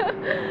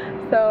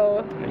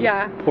 So,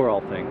 yeah. Poor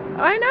old thing.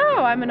 I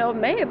know. I'm an old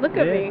maid. Look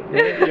at me.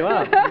 Yeah, you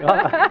are.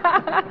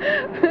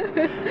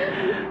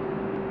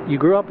 You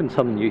grew up in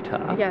southern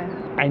Utah. Yeah.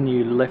 And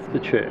you left the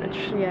church.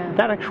 Yeah.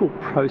 That actual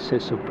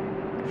process of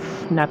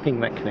snapping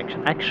that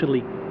connection,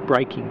 actually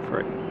breaking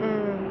free.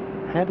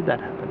 How did that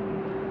happen?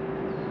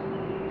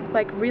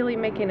 Really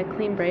making a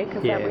clean break?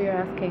 Is that what you're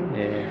asking?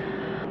 Yeah.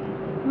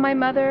 My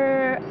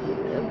mother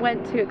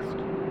went to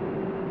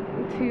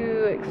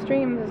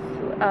extremes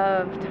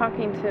of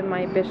talking to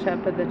my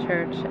bishop of the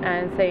church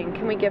and saying,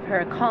 can we give her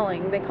a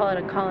calling? They call it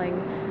a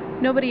calling.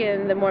 Nobody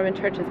in the Mormon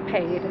church is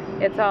paid.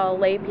 It's all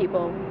lay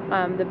people.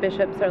 The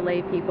bishops are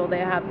lay people. They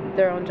have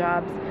their own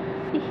jobs.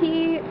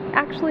 He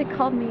actually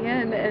called me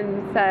in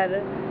and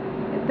said,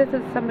 this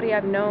is somebody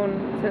I've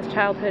known since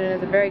childhood and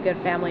is a very good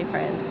family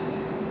friend.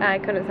 And I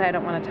couldn't say I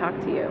don't want to talk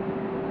to you.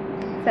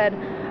 He said,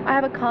 I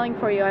have a calling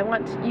for you. I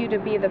want you to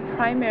be the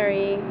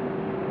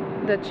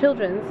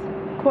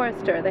children's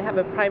chorister. They have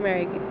a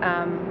primary,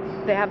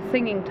 they have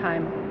singing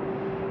time.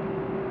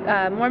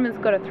 Mormons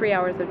go to 3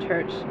 hours of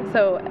church.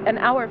 So an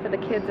hour for the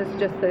kids is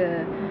just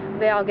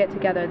they all get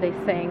together, they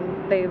sing,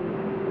 they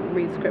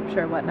read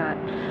scripture, whatnot.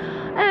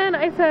 And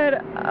I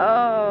said,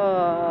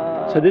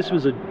 oh. So this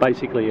was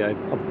basically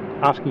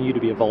asking you to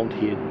be a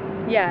volunteer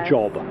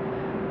job.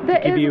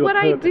 That is what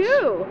I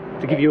do.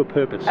 To give you a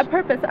purpose. A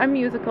purpose. I'm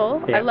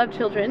musical. Yeah. I love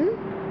children.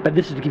 But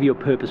this is to give you a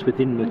purpose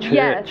within the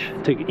church,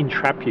 to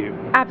entrap you.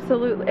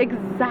 Absolutely.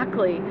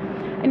 Exactly.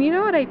 And you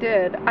know what I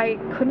did? I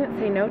couldn't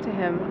say no to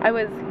him. I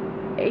was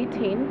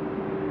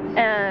 18,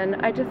 and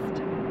I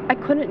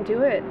couldn't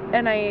do it.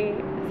 And I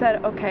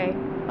said, okay,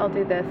 I'll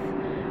do this.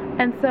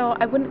 And so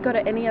I wouldn't go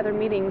to any other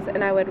meetings,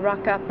 and I would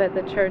rock up at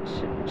the church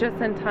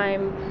just in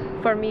time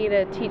for me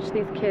to teach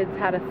these kids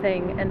how to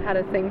sing and how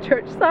to sing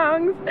church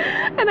songs.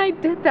 And I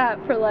did that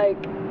for I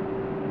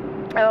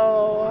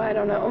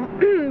don't know,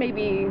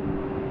 maybe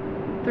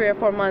 3 or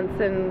 4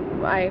 months,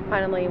 and I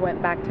finally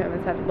went back to him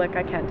and said, look,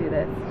 I can't do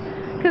this.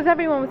 Because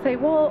everyone would say,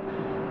 well,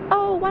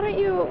 why don't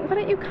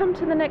you come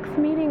to the next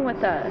meeting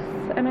with us?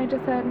 And I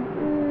just said,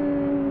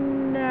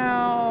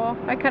 no.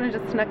 I kind of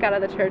just snuck out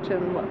of the church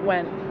and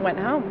went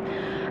home.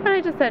 And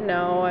I just said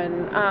no,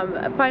 and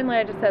finally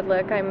I just said,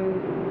 look, I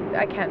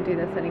can't do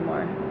this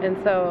anymore. And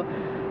so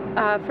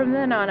from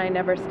then on, I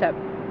never stepped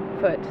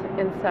foot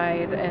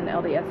inside an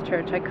LDS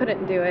church. I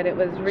couldn't do it. It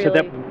was really... So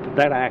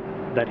that act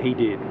that he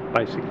did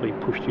basically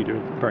pushed you to the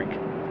brink.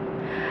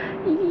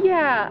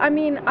 Yeah, I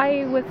mean,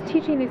 I was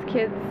teaching these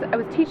kids, I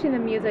was teaching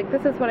them music.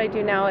 This is what I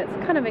do now. It's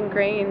kind of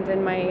ingrained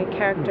in my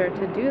character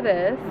to do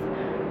this,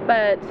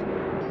 but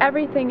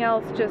everything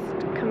else just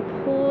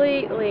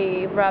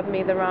completely rubbed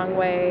me the wrong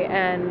way,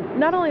 and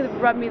not only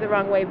rubbed me the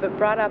wrong way, but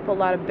brought up a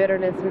lot of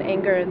bitterness and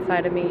anger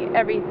inside of me.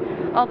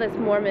 All this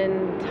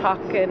Mormon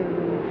talk,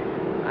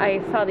 and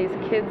I saw these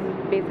kids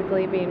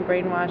basically being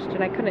brainwashed,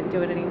 and I couldn't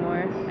do it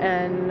anymore.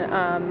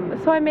 And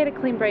so I made a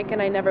clean break,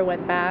 and I never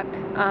went back.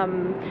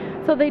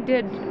 So they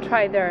did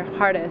try their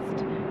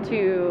hardest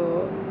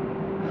to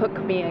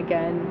hook me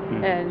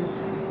again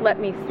and let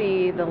me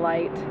see the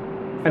light.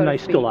 And they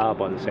still are,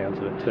 by the sounds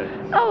of it, too.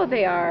 Oh,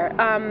 they are.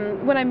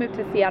 When I moved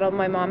to Seattle,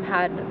 my mom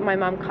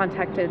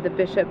contacted the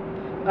bishop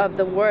of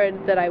the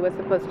ward that I was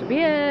supposed to be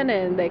in,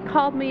 and they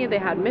called me. They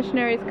had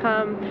missionaries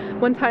come.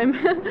 One time,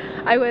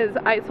 I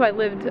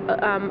lived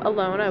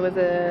alone. I was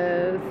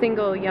a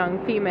single young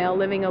female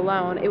living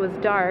alone. It was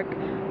dark,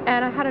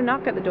 and I had a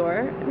knock at the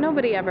door.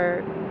 Nobody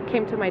ever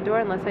came to my door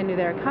unless I knew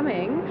they were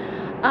coming.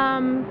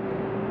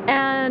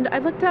 And I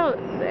looked out,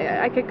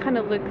 I could kind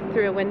of look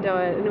through a window,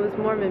 and it was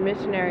Mormon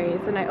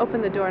missionaries, and I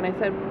opened the door and I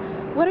said,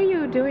 what are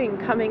you doing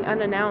coming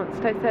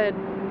unannounced? I said,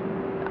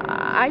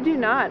 I do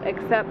not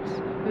accept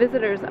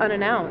visitors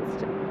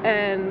unannounced.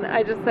 And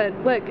I just said,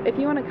 look, if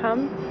you want to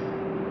come,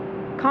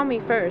 call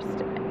me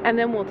first, and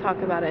then we'll talk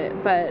about it,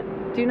 but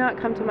do not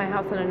come to my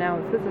house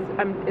unannounced.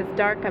 It's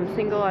dark, I'm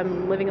single,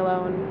 I'm living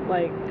alone,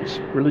 It's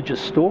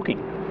religious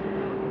stalking.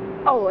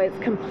 Oh, it's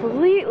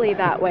completely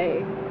that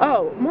way.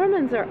 Oh,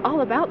 Mormons are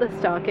all about the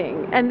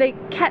stalking, and they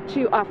catch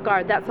you off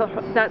guard. That's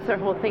their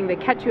whole thing. They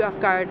catch you off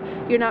guard.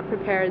 You're not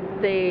prepared.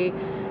 They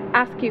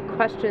ask you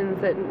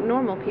questions that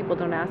normal people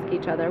don't ask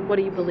each other. What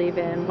do you believe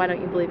in? Why don't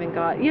you believe in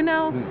God? You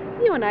know,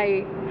 you and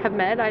I have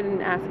met. I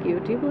didn't ask you,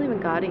 do you believe in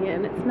God,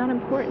 Ian? It's not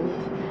important.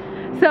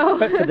 So,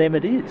 but for them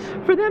it is.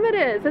 For them it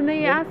is, and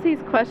they ask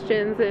these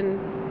questions, and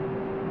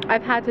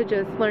I've had to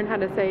just learn how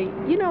to say,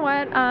 you know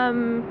what,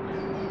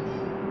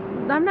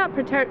 I'm not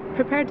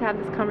prepared to have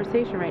this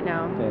conversation right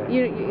now.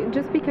 Yeah. You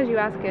just because you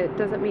ask it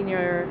doesn't mean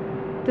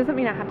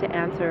I have to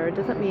answer. It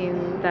doesn't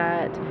mean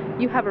that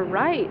you have a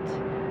right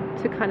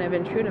to kind of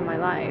intrude in my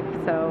life.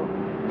 So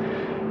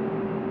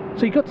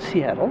you got to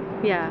Seattle.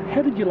 Yeah.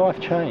 How did your life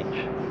change?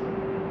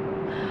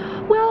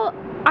 Well,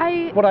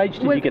 What age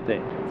did you get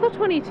there? So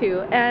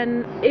 22,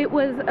 and it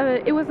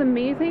was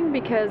amazing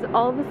because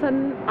all of a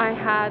sudden I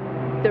had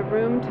the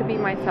room to be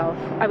myself.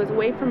 I was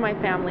away from my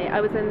family.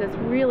 I was in this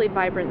really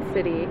vibrant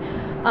city.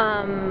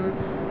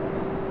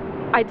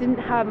 I didn't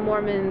have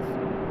Mormons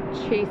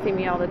chasing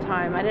me all the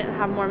time. I didn't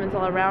have Mormons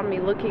all around me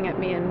looking at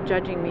me and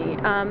judging me.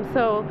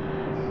 So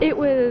it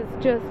was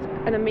just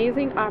an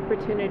amazing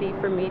opportunity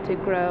for me to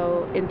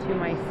grow into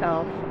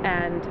myself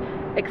and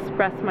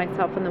express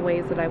myself in the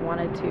ways that I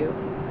wanted to.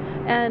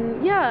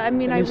 And yeah, I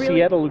mean, Is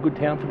Seattle a good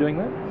town for doing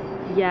that?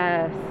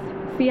 Yes.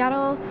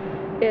 Seattle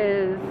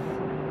is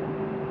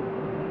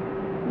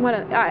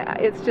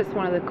it's just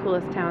one of the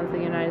coolest towns in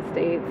the United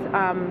States.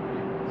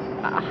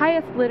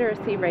 Highest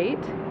literacy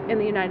rate in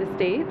the United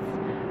States.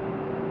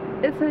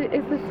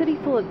 It's a city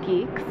full of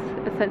geeks,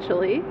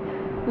 essentially.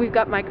 We've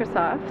got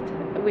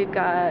Microsoft. We've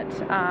got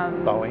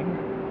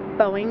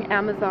Boeing,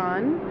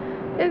 Amazon.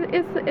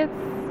 It's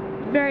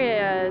very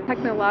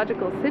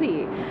technological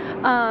city.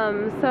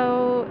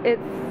 So it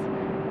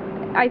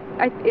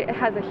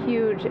has a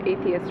huge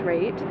atheist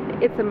rate.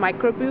 It's a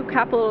microbrew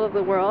capital of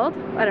the world.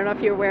 I don't know if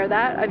you're aware of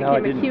that. I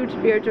became a huge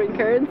beer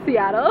drinker in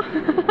Seattle.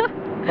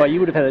 Well, you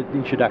would have had an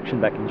introduction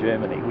back in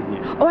Germany, wouldn't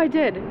you? Oh, I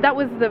did. That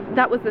was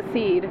the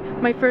seed.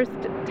 My first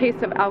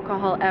taste of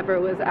alcohol ever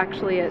was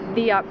actually at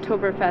the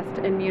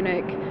Oktoberfest in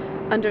Munich.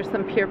 Under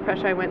some peer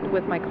pressure, I went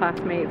with my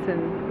classmates,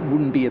 and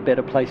wouldn't be a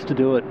better place to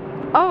do it.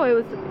 Oh,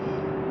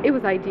 it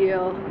was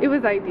ideal. It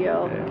was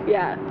ideal.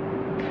 Yeah.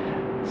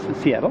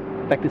 Seattle,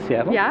 back to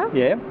Seattle. Yeah?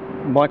 Yeah.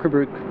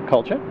 Microbrew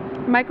culture.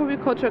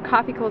 Microbrew culture,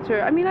 coffee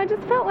culture. I mean, I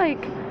just felt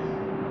like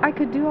I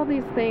could do all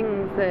these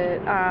things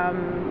that,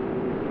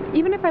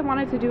 even if I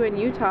wanted to do in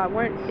Utah,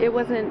 it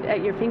wasn't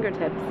at your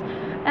fingertips.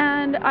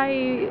 And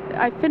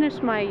I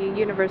finished my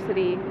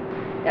university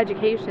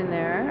education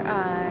there.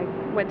 I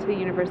went to the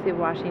University of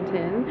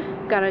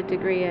Washington, got a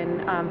degree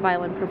in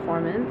violin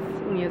performance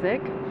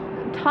music,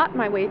 taught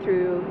my way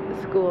through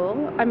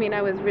school. I mean,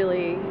 I was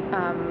really,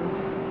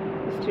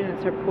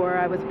 students are poor,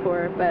 I was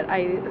poor, but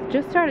I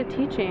just started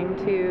teaching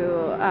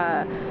to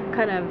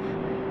kind of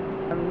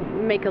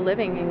make a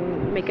living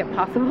and make it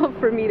possible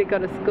for me to go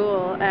to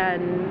school,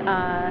 and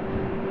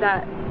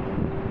that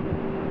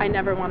I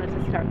never wanted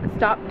to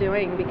stop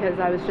doing because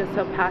I was just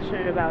so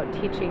passionate about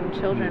teaching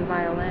children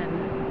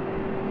violin.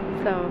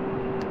 So.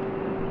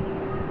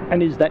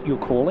 And is that your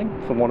calling,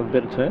 for want of a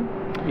better term?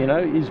 You know,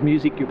 is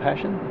music your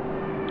passion?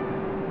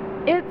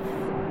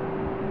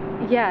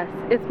 Yes,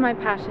 it's my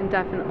passion,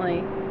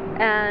 definitely.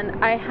 And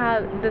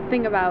the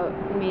thing about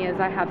me is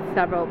I have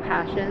several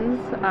passions,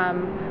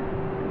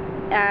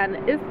 and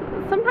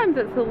sometimes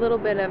it's a little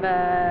bit of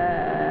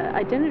a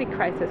identity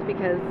crisis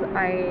because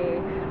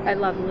I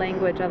love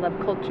language, I love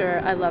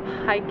culture, I love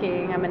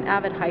hiking. I'm an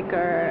avid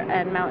hiker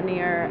and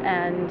mountaineer,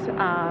 and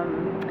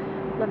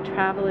love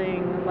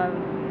traveling, love...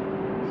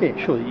 Yeah,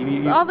 sure.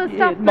 all the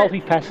stuff.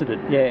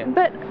 Multifaceted, yeah.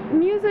 But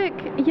music,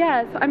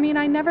 yes. I mean,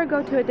 I never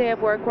go to a day of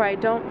work where I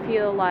don't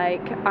feel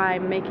like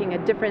I'm making a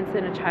difference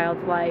in a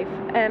child's life.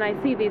 And I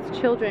see these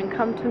children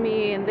come to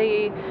me and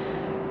they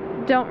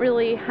don't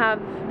really have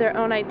their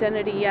own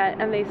identity yet,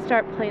 and they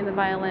start playing the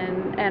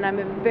violin. And I'm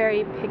a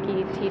very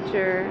picky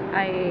teacher.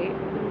 I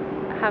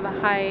have a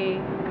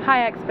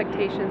high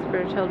expectations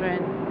for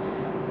children,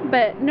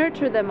 but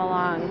nurture them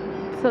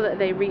along so that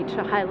they reach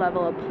a high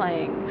level of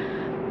playing.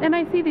 And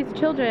I see these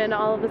children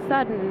all of a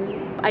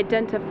sudden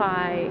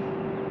identify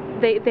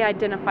with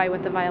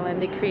the violin.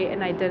 They create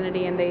an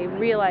identity, and they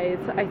realize,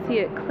 I see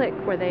it click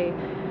where they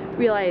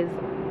realize,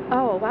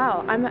 oh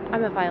wow, I'm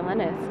a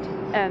violinist,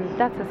 and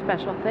that's a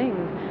special thing.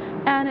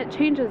 And it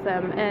changes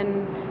them,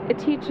 and it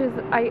teaches,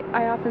 I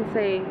often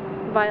say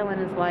violin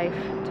is life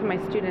to my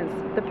students.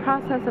 The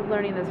process of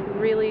learning this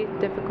really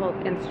difficult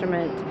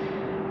instrument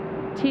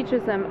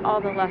teaches them all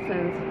the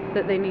lessons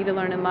that they need to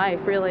learn in life,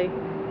 really.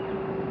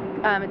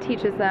 It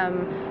teaches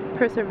them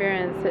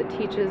perseverance. It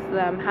teaches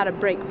them how to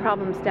break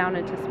problems down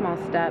into small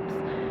steps.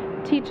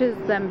 It teaches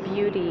them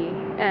beauty,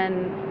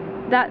 and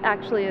that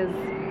actually is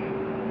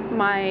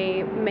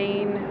my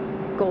main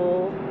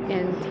goal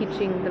in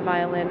teaching the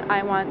violin.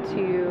 I want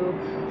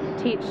to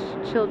teach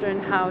children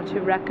how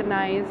to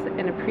recognize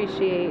and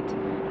appreciate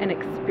and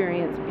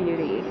experience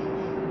beauty.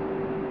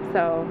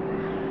 So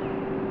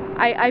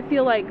I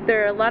feel like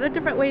there are a lot of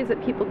different ways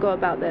that people go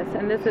about this,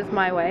 and this is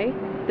my way.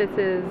 This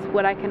is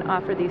what I can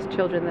offer these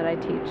children that I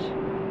teach.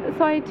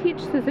 So I teach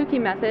Suzuki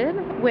method,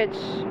 which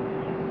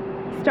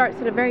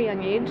starts at a very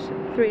young age,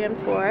 3 and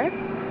 4.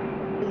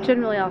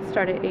 Generally I'll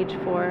start at age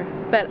 4,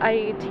 but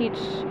I teach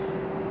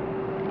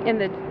in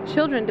the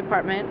children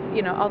department,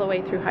 all the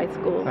way through high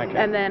school. Okay.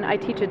 And then I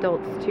teach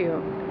adults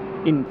too.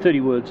 In 30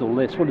 words or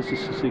less, what does the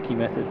Suzuki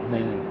method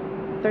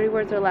mean? 30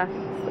 words or less.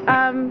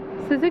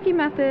 Suzuki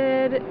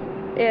method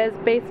is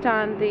based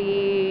on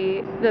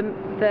the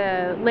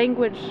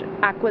language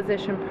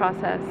acquisition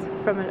process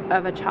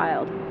of a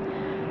child.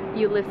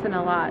 You listen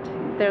a lot.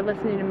 They're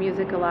listening to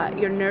music a lot.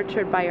 You're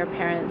nurtured by your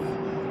parents.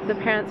 The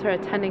parents are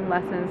attending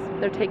lessons.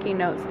 They're taking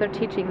notes. They're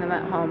teaching them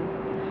at home.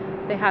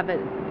 They have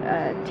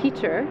a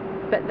teacher,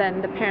 but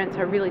then the parents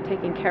are really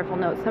taking careful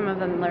notes. Some of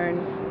them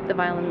learn the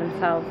violin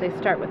themselves. They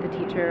start with the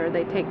teacher, or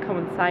they take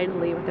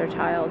coincidentally with their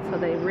child, so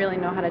they really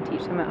know how to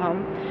teach them at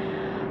home.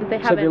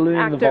 So they're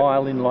learning the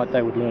violin like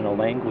they would learn a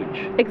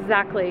language.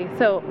 Exactly.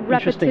 So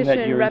repetition, Interesting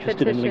that you're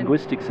interested in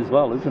linguistics as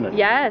well, isn't it?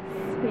 Yes.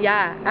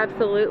 Yeah,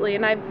 absolutely.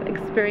 And I've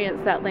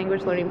experienced that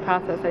language learning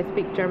process. I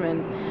speak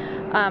German.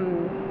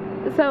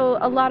 So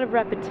a lot of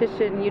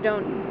repetition. You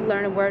don't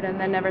learn a word and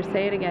then never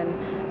say it again.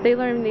 They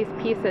learn these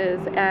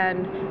pieces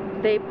and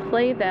they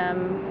play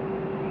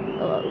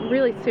them.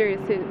 Really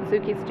serious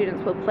Suzuki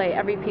students will play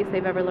every piece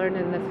they've ever learned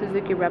in the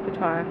Suzuki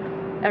repertoire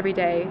every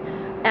day.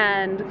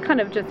 And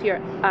kind of just your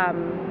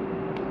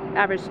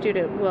average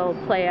student will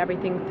play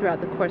everything throughout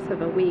the course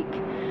of a week.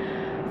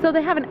 So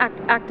they have an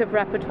active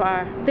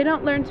repertoire. They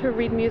don't learn to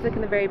read music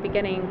in the very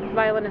beginning.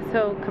 Violin is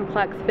so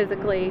complex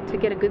physically. To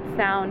get a good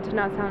sound, to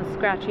not sound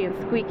scratchy and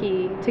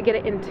squeaky, to get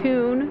it in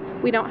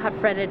tune, we don't have a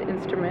fretted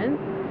instrument.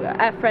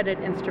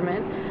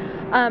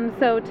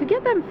 So to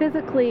get them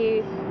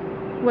physically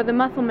where the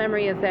muscle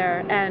memory is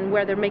there and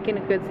where they're making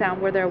a good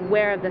sound, where they're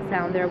aware of the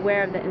sound, they're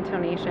aware of the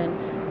intonation,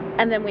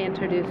 and then we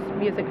introduce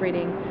music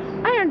reading.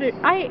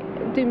 I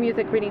do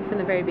music reading from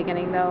the very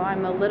beginning, though.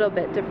 I'm a little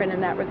bit different in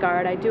that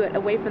regard. I do it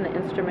away from the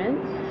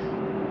instrument.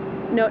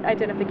 Note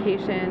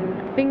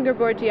identification,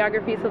 fingerboard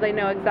geography, so they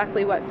know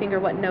exactly what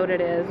note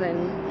it is.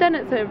 And then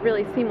it's a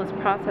really seamless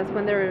process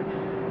when they're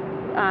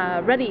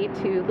ready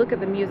to look at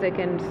the music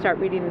and start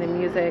reading the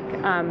music.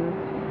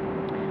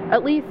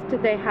 at least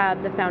they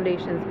have the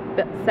foundations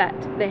set.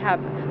 They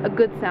have a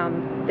good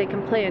sound. They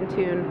can play in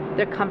tune.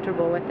 They're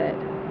comfortable with it.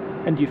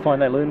 And do you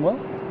find they learn well?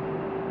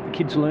 The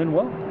kids learn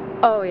well?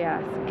 Oh,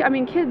 yes. I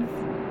mean, kids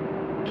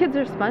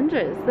are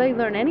sponges. They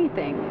learn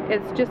anything.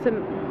 It's just a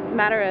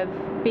matter of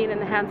being in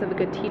the hands of a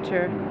good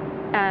teacher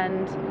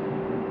and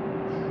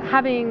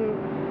having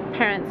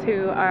parents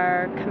who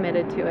are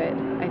committed to it,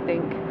 I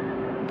think.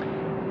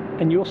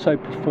 And you also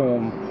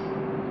perform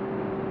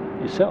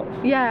yourself.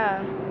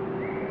 Yeah.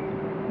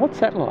 What's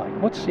that like?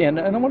 And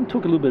I want to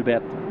talk a little bit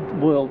about,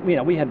 well,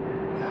 we had,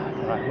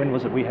 when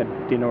was it? We had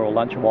dinner or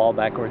lunch a while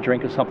back, or a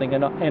drink or something,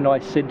 and I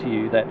said to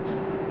you that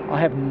I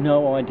have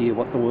no idea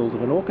what the world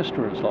of an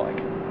orchestra is like.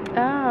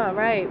 Ah,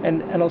 right.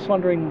 And I was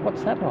wondering,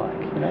 what's that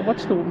like?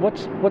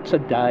 What's a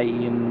day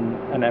in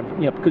an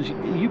average? Because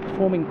are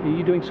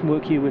you doing some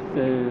work here with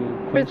the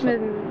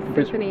Brisbane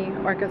Symphony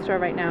Orchestra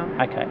right now?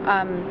 Okay.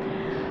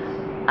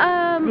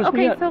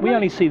 We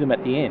only see them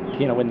at the end,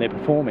 when they're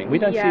performing. We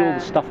don't see all the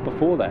stuff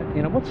before that.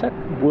 What's that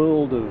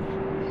world of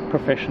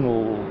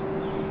professional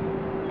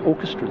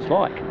orchestras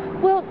like?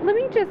 Well, let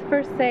me just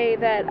first say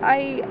that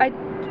I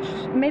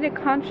made a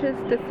conscious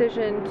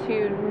decision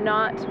to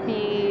not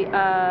be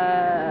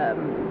a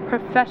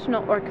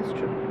professional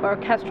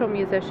orchestral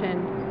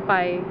musician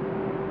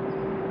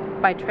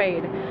by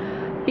trade,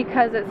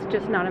 because it's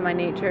just not in my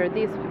nature.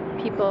 These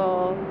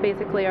people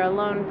basically are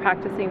alone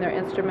practicing their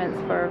instruments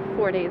for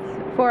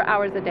 4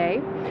 hours a day,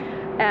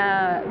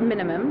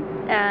 minimum,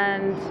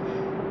 and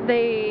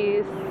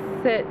they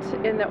sit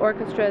in the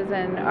orchestras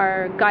and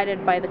are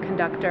guided by the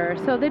conductor,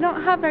 so they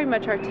don't have very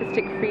much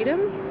artistic freedom.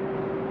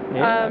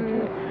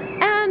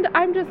 And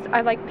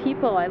I like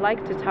people. I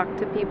like to talk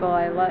to people.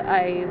 I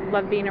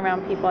love being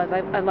around people.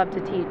 I love to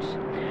teach.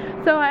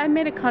 So I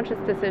made a conscious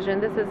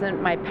decision. This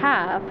isn't my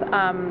path.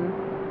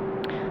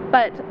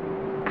 But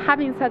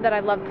having said that, I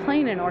love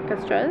playing in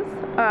orchestras.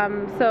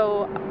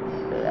 So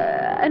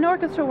an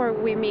orchestra where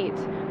we meet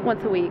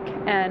once a week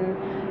and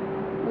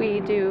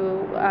we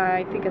do,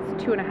 I think it's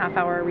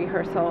 2.5-hour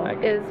rehearsal,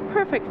 is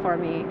perfect for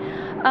me.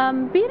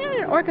 Being in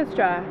an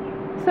orchestra,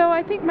 so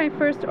I think my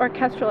first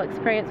orchestral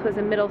experience was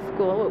in middle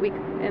school, what we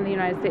in the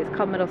United States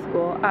call middle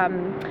school,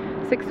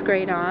 6th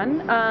grade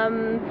on.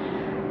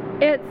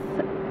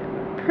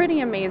 It's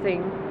pretty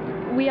amazing.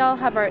 We all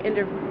have our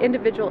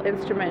individual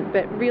instrument,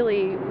 but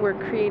really we're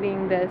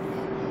creating this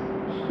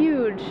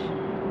huge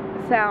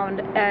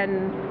sound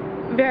and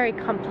very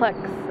complex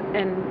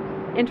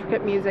and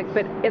intricate music,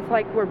 but it's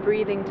like we're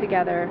breathing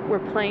together, we're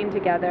playing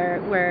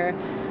together, we're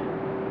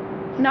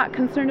not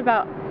concerned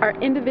about our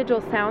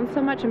individual sounds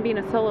so much and being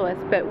a soloist,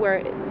 but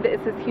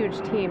it's this huge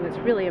team. It's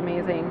really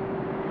amazing.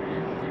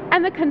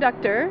 And the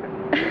conductors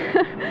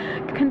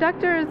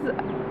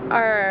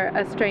are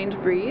a strange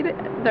breed.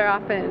 They're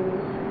often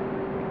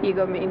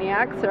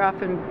egomaniacs, they're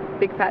often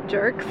big fat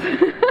jerks.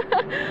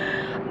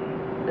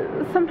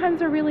 Sometimes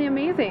they're really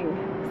amazing.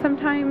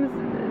 Sometimes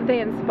they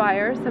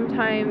inspire,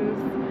 sometimes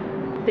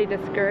they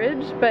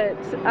discourage, but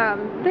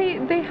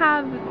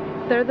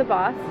they're the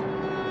boss.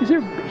 Is there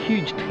a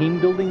huge team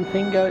building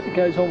thing that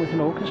goes on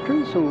within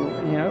orchestras,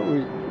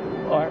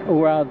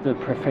 or are the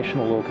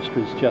professional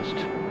orchestras just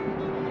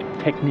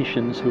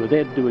technicians who are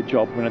there to do a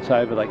job? When it's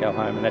over, they go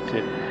home and that's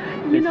it?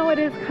 It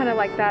is kind of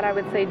like that, I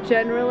would say.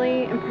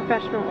 Generally, in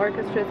professional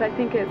orchestras, I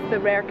think it's the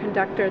rare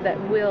conductor that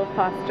will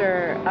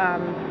foster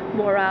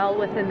morale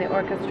within the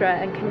orchestra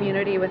and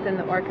community within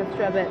the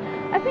orchestra. But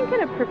I think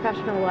at a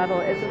professional level,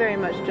 it's very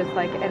much just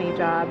like any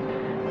job.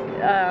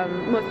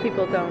 Most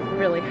people don't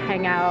really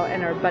hang out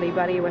and are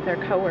buddy-buddy with their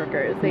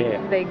coworkers.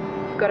 They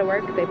go to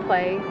work, they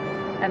play,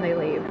 and they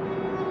leave.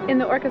 In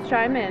the orchestra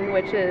I'm in,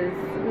 which is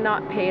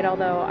not paid,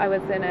 although I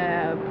was in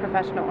a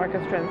professional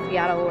orchestra in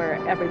Seattle where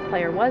every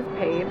player was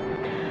paid.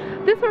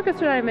 This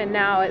orchestra I'm in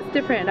now, it's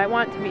different. I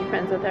want to be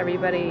friends with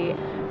everybody.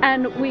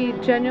 And we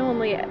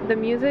genuinely, the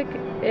music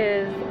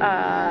is,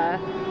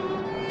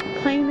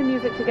 playing the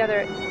music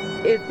together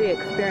is the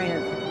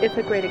experience. It's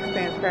a great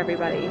experience for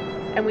everybody.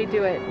 And we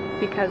do it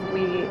because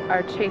we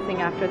are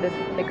chasing after this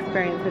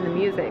experience in the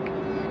music.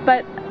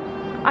 But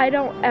I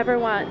don't ever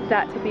want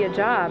that to be a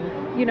job.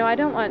 I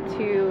don't want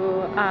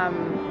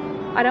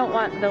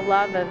the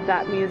love of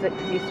that music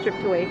to be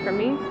stripped away from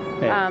me.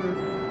 Yeah.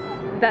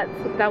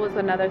 That was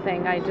another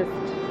thing.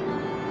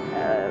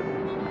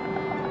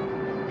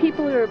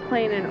 People who are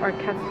playing in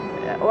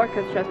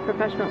orchestras,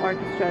 professional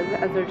orchestras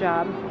as their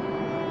job,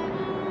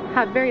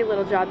 have very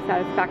little job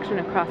satisfaction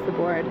across the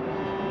board.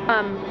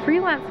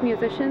 Freelance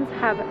musicians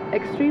have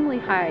extremely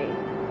high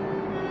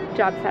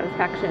job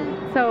satisfaction.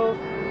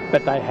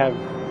 But they have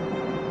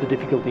the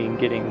difficulty in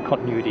getting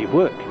continuity of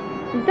work.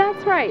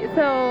 That's right.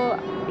 So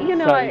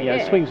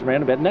it swings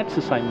around about, and that's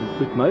the same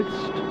with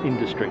most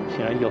industries.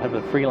 You'll have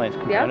a freelance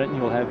component, and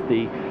you'll have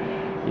the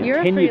You're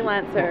a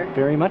freelancer. Well,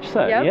 very much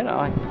so. Yep. Yeah,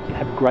 I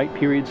have great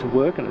periods of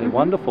work, and they're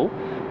wonderful.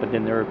 But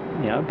then there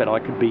are, but I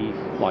could be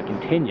like in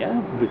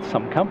tenure with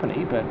some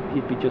company, but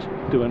you'd be just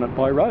doing it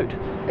by rote.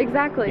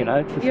 Exactly.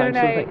 It's the same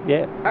sort of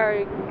thing.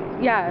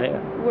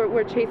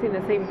 We're chasing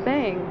the same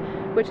thing.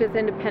 which is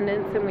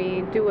independence, and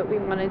we do what we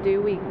want to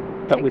do. We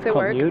But take with the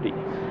work. continuity.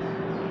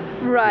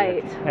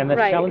 Right. Yes. And that's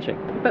right. challenging.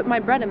 But my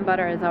bread and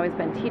butter has always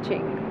been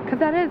teaching, because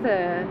that is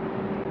a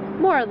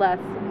more or less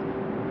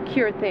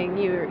pure thing.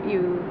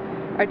 You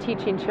are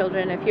teaching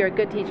children. If you're a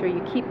good teacher,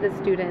 you keep the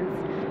students.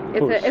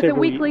 It's a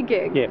weekly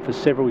gig. Yeah, for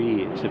several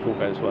years if all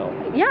goes well.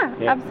 Yeah,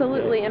 Yeah,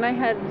 absolutely. yeah. And I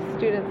had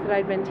students that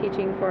I'd been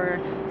teaching for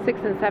 6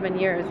 and 7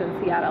 years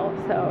in Seattle.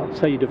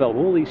 So you develop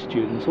all these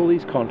students, all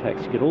these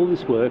contacts, you get all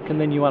this work, and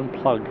then you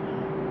unplug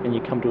and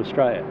you come to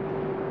Australia.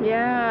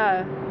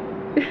 Yeah.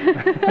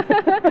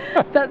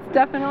 That's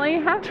definitely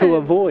happened. To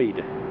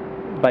avoid,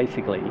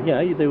 basically.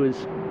 There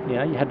was,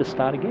 you had to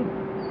start again.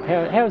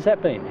 How has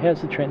that been?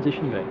 How's the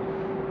transition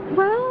been?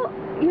 Well,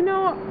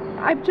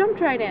 I've jumped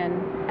right in,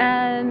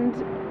 and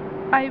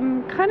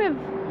I'm kind of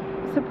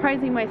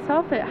surprising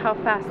myself at how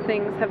fast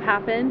things have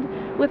happened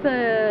with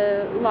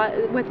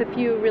a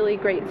few really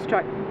great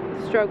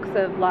strokes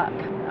of luck.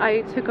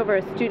 I took over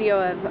a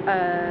studio of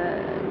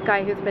a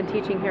guy who's been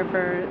teaching here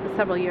for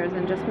several years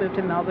and just moved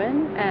to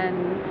Melbourne,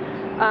 and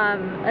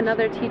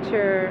another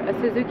teacher, a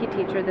Suzuki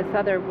teacher, this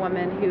other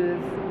woman who's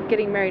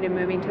getting married and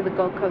moving to the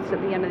Gold Coast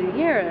at the end of the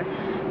year.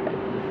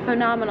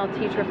 Phenomenal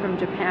teacher from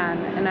Japan,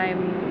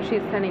 and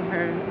she's sending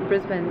her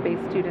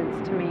Brisbane-based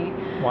students to me.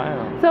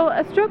 Wow. So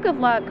a stroke of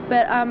luck,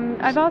 but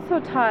I've also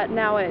taught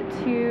now at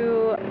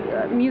 2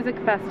 music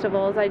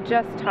festivals. I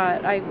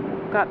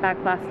got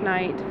back last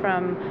night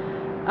from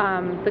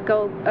the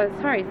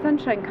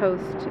Sunshine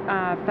Coast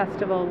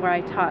Festival, where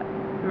I taught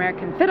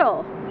American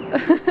Fiddle,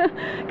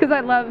 because I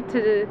love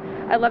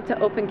to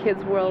open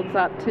kids' worlds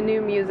up to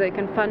new music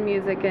and fun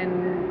music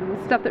and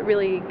stuff that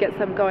really gets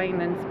them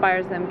going and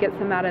inspires them, gets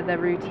them out of the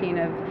routine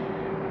of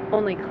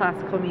only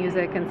classical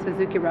music and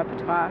Suzuki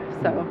repertoire.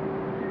 So,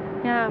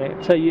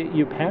 yeah. So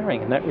you're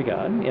powering in that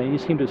regard. You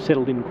seem to have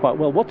settled in quite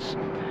well. What's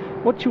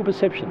your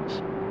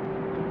perceptions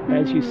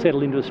as you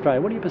settle into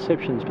Australia? What are your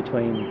perceptions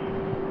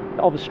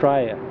of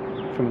Australia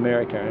from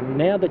America? And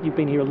now that you've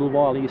been here a little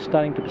while, are you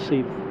starting to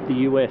perceive the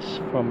US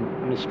from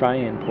an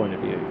Australian point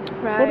of view?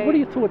 Right. What are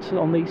your thoughts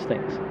on these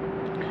things?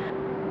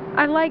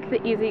 I like the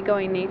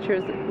easygoing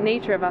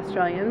nature of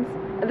Australians.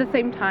 At the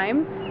same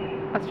time,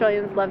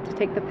 Australians love to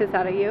take the piss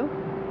out of you.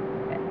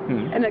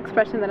 An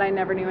expression that I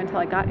never knew until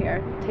I got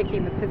here,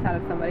 taking the piss out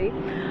of somebody.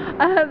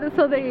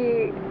 So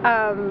the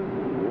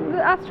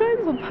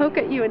Australians will poke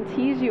at you and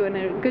tease you in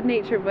a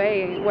good-natured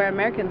way, where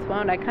Americans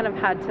won't. I kind of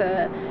had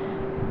to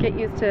get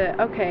used to,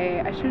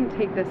 okay, I shouldn't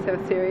take this so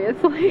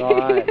seriously.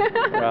 Right.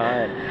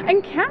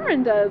 And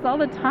Cameron does all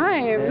the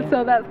time. Yeah.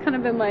 So that's kind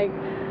of been like,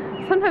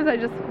 sometimes I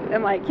just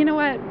am like, you know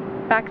what,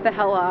 back the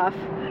hell off.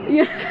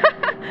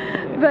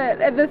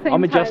 But at the same time,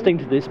 I'm adjusting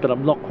to this, but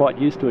I'm not quite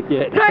used to it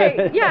yet.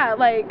 Right, yeah,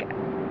 like,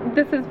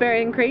 this is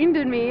very ingrained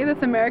in me,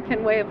 this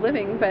American way of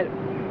living, but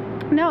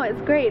no, it's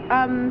great.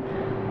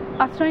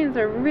 Australians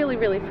are really,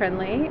 really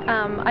friendly.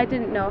 I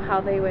didn't know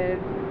how they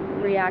would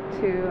react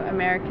to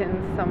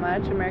Americans so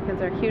much. Americans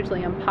are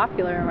hugely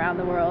unpopular around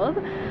the world.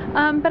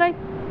 But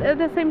at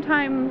the same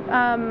time,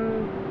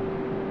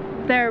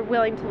 they're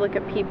willing to look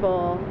at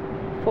people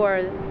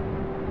for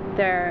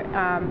their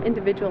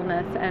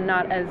individualness and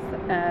not as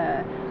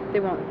they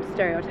won't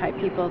stereotype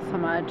people so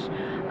much.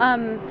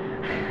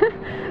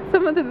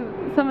 Some of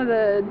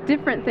the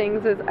different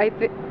things is I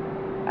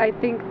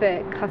think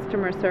that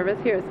customer service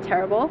here is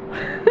terrible.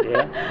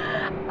 Yeah.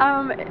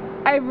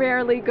 I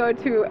rarely go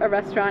to a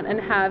restaurant and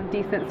have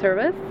decent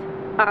service,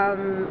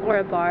 or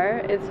a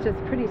bar. It's just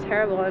pretty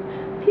terrible, and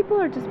people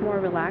are just more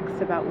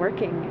relaxed about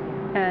working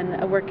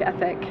and a work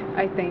ethic.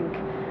 I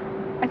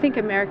think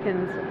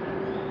Americans,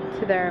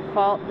 to their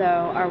fault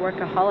though, are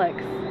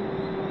workaholics,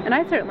 and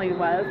I certainly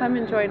was. I'm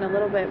enjoying a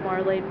little bit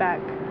more laid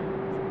back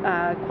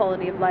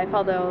quality of life,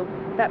 although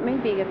that may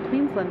be a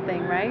Queensland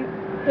thing, right?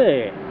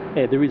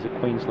 Yeah, there is a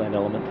Queensland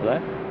element to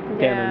that.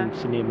 Yeah. Down in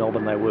Sydney and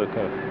Melbourne, they work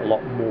a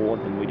lot more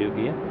than we do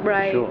here.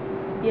 Right. For sure.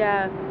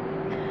 Yeah.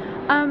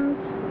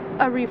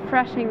 A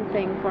refreshing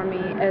thing for me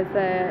is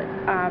that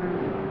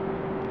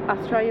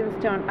Australians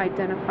don't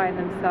identify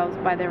themselves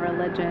by their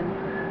religion,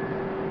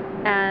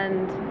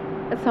 and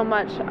so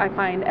much I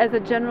find as a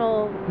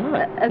general.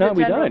 No,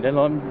 we don't, and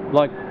I'm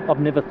like, I've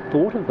never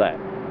thought of that.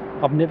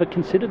 I've never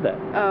considered that.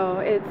 Oh,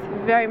 it's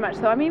very much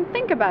so. I mean,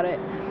 think about it.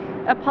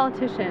 A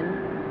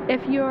politician,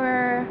 if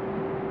you're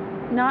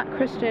not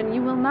Christian,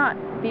 you will not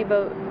be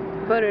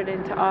voted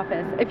into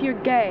office. If you're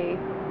gay,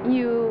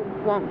 you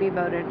won't be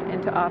voted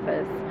into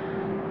office.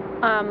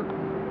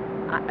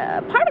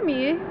 Part of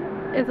me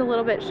is a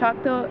little bit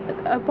shocked, though.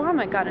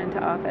 Obama got into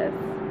office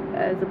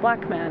as a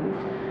black man.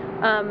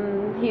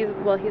 He's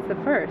the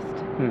first,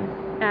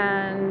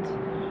 and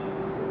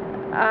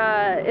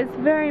it's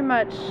very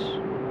much.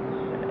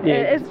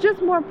 Yeah. It's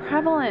just more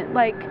prevalent.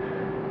 Like,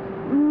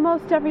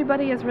 most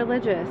everybody is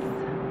religious,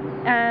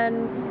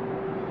 and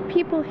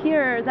people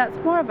here, that's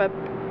more of a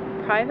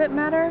private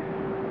matter.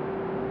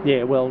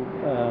 Yeah, well,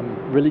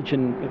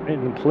 religion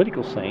in the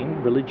political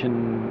scene,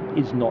 religion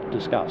is not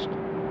discussed.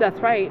 That's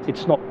right.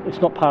 It's not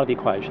part of the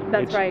equation.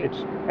 That's right.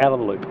 It's out of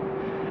the loop,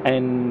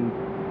 and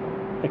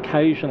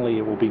occasionally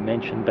it will be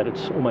mentioned, but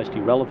it's almost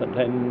irrelevant.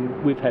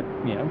 And we've had,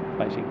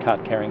 basically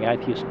card-carrying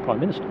atheist prime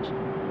ministers.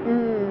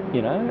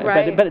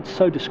 Right. But it's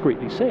so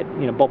discreetly said.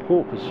 Bob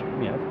Hawke was,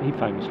 he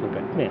famously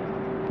went,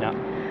 no.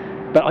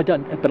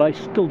 But I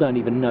still don't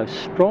even know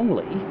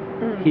strongly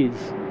his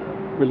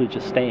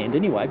religious stand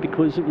anyway,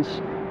 because it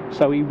was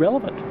so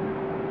irrelevant.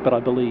 But I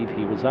believe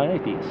he was an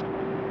atheist.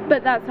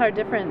 But that's our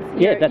difference.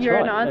 You're right.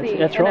 an Aussie,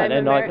 that's right.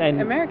 and I'm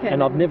American.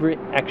 And I've never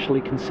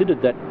actually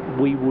considered that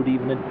we would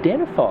even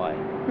identify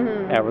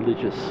our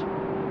religious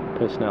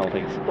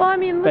personalities. Well, I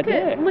mean, look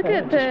at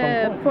that's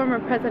the former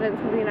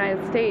presidents of the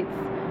United States.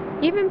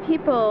 Even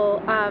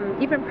people,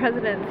 even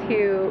presidents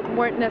who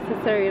weren't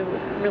necessarily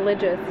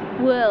religious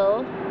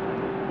will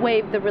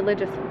wave the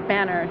religious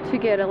banner to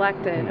get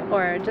elected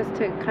or just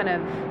to kind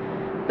of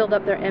build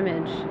up their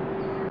image.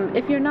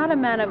 If you're not a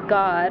man of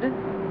God,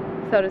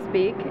 so to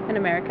speak, in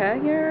America,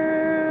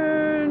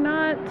 you're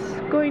not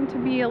going to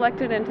be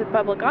elected into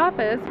public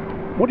office.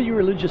 What are your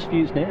religious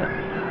views now?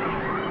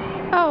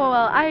 Oh,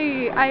 well,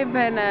 I've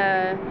been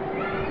a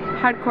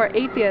hardcore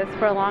atheist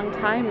for a long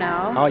time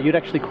now. Oh, you'd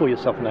actually call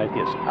yourself an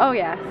atheist? Oh,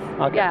 yes.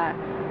 Okay. Yeah.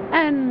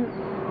 And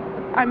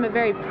I'm a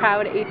very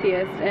proud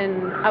atheist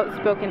and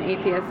outspoken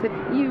atheist. If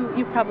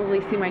you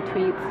probably see my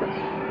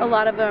tweets. A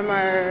lot of them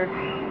are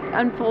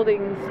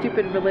unfolding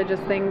stupid religious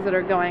things that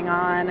are going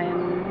on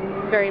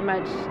and very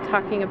much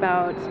talking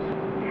about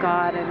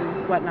God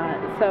and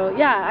whatnot. So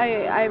yeah,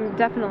 I'm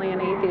definitely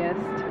an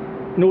atheist.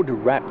 In order to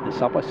wrap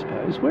this up, I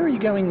suppose, where are you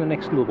going the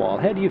next little while?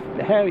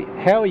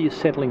 How are you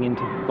settling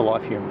into the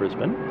life here in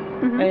Brisbane?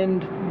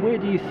 And where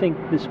do you think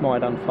this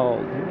might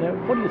unfold?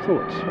 What are your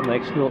thoughts on the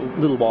next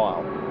little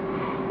while?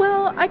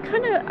 Well,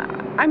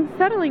 I'm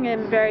settling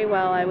in very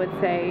well, I would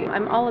say.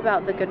 I'm all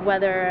about the good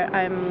weather.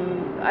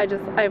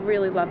 I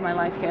really love my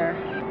life here.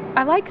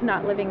 I like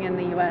not living in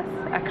the U.S.,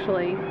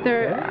 actually.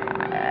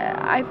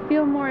 I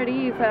feel more at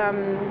ease.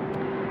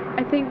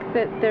 I think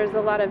that there's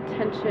a lot of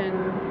tension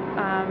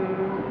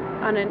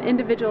on an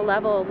individual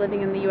level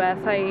living in the U.S.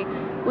 I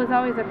was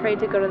always afraid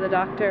to go to the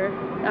doctor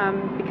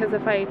because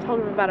if I told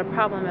him about a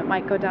problem, it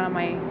might go down on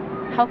my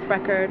health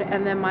record,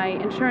 and then my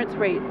insurance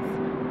rates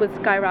would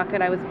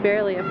skyrocket. I was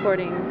barely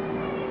affording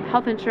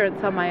health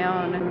insurance on my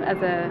own as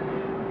a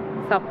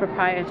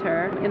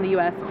self-proprietor in the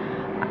U.S.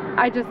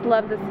 I just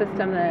love the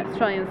system that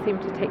Australians seem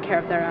to take care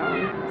of their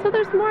own. So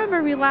there's more of a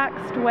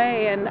relaxed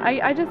way, and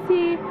I just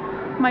see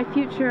my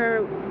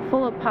future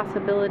full of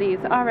possibilities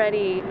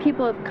already.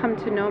 People have come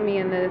to know me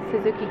in the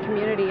Suzuki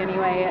community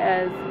anyway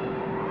as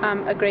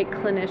a great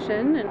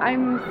clinician, and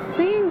I'm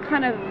seeing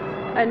kind of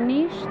a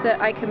niche that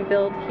I can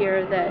build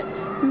here that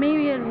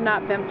maybe had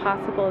not been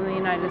possible in the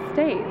United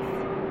States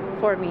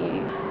for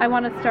me. I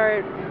want to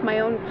start my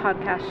own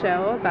podcast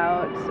show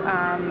about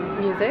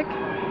music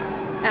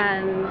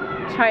and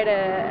try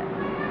to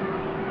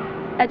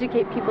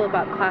educate people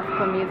about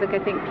classical music. I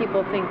think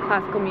people think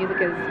classical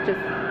music is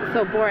just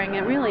so boring,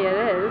 and really it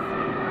is.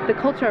 The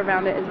culture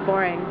around it is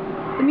boring.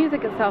 The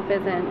music itself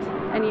isn't,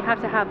 and you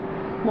have to have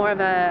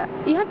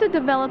you have to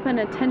develop an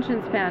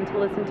attention span to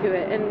listen to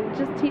it and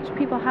just teach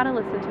people how to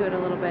listen to it a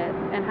little bit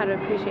and how to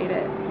appreciate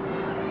it.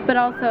 But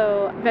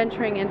also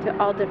venturing into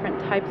all different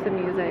types of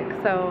music.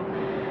 So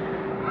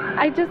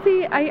I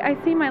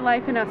see my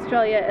life in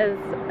Australia as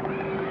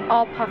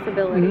all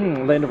possibilities.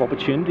 Land of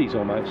opportunities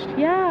almost.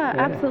 Yeah.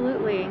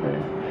 Absolutely.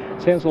 Yeah.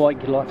 Sounds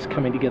like your life's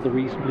coming together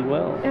reasonably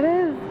well. It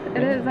is.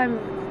 It is.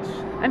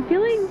 I'm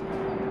feeling,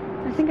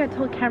 I think I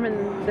told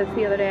Cameron this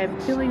the other day, I'm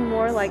feeling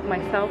more like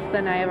myself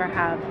than I ever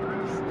have.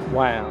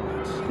 Wow.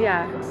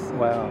 Yeah.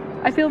 Wow.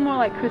 I feel more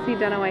like Chrissy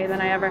Dunaway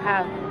than I ever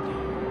have.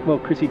 Well,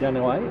 Chrissy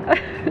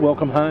Dunaway,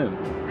 welcome home.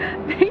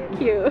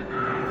 Thank you.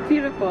 It's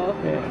beautiful.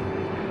 Yeah.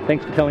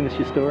 Thanks for telling us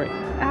your story.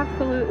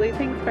 Absolutely.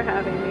 Thanks for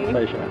having me.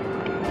 Pleasure.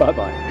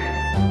 Bye-bye.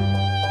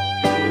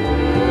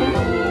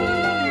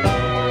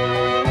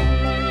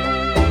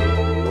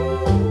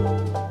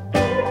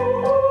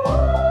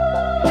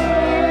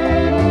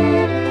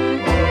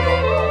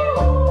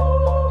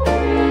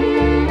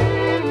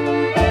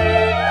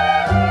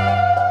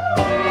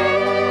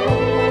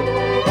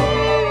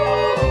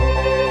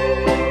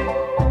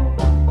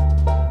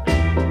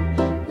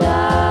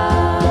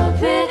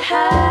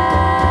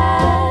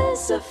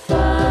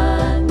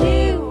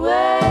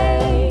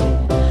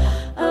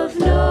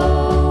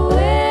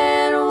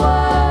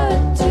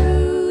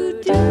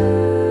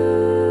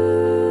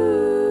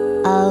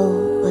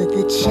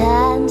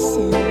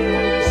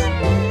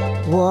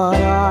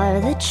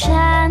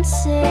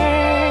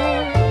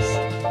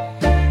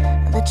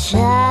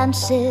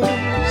 Chances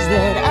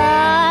that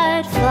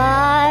I'd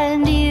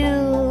find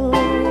you.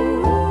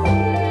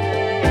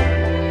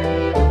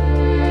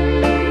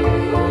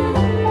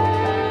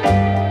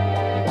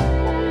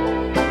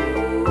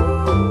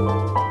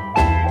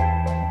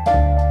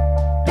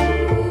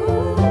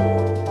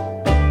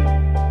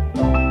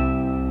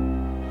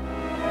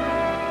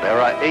 There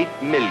are 8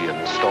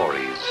 million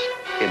stories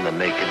in the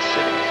naked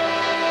city.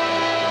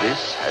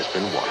 This has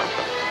been one of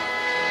them.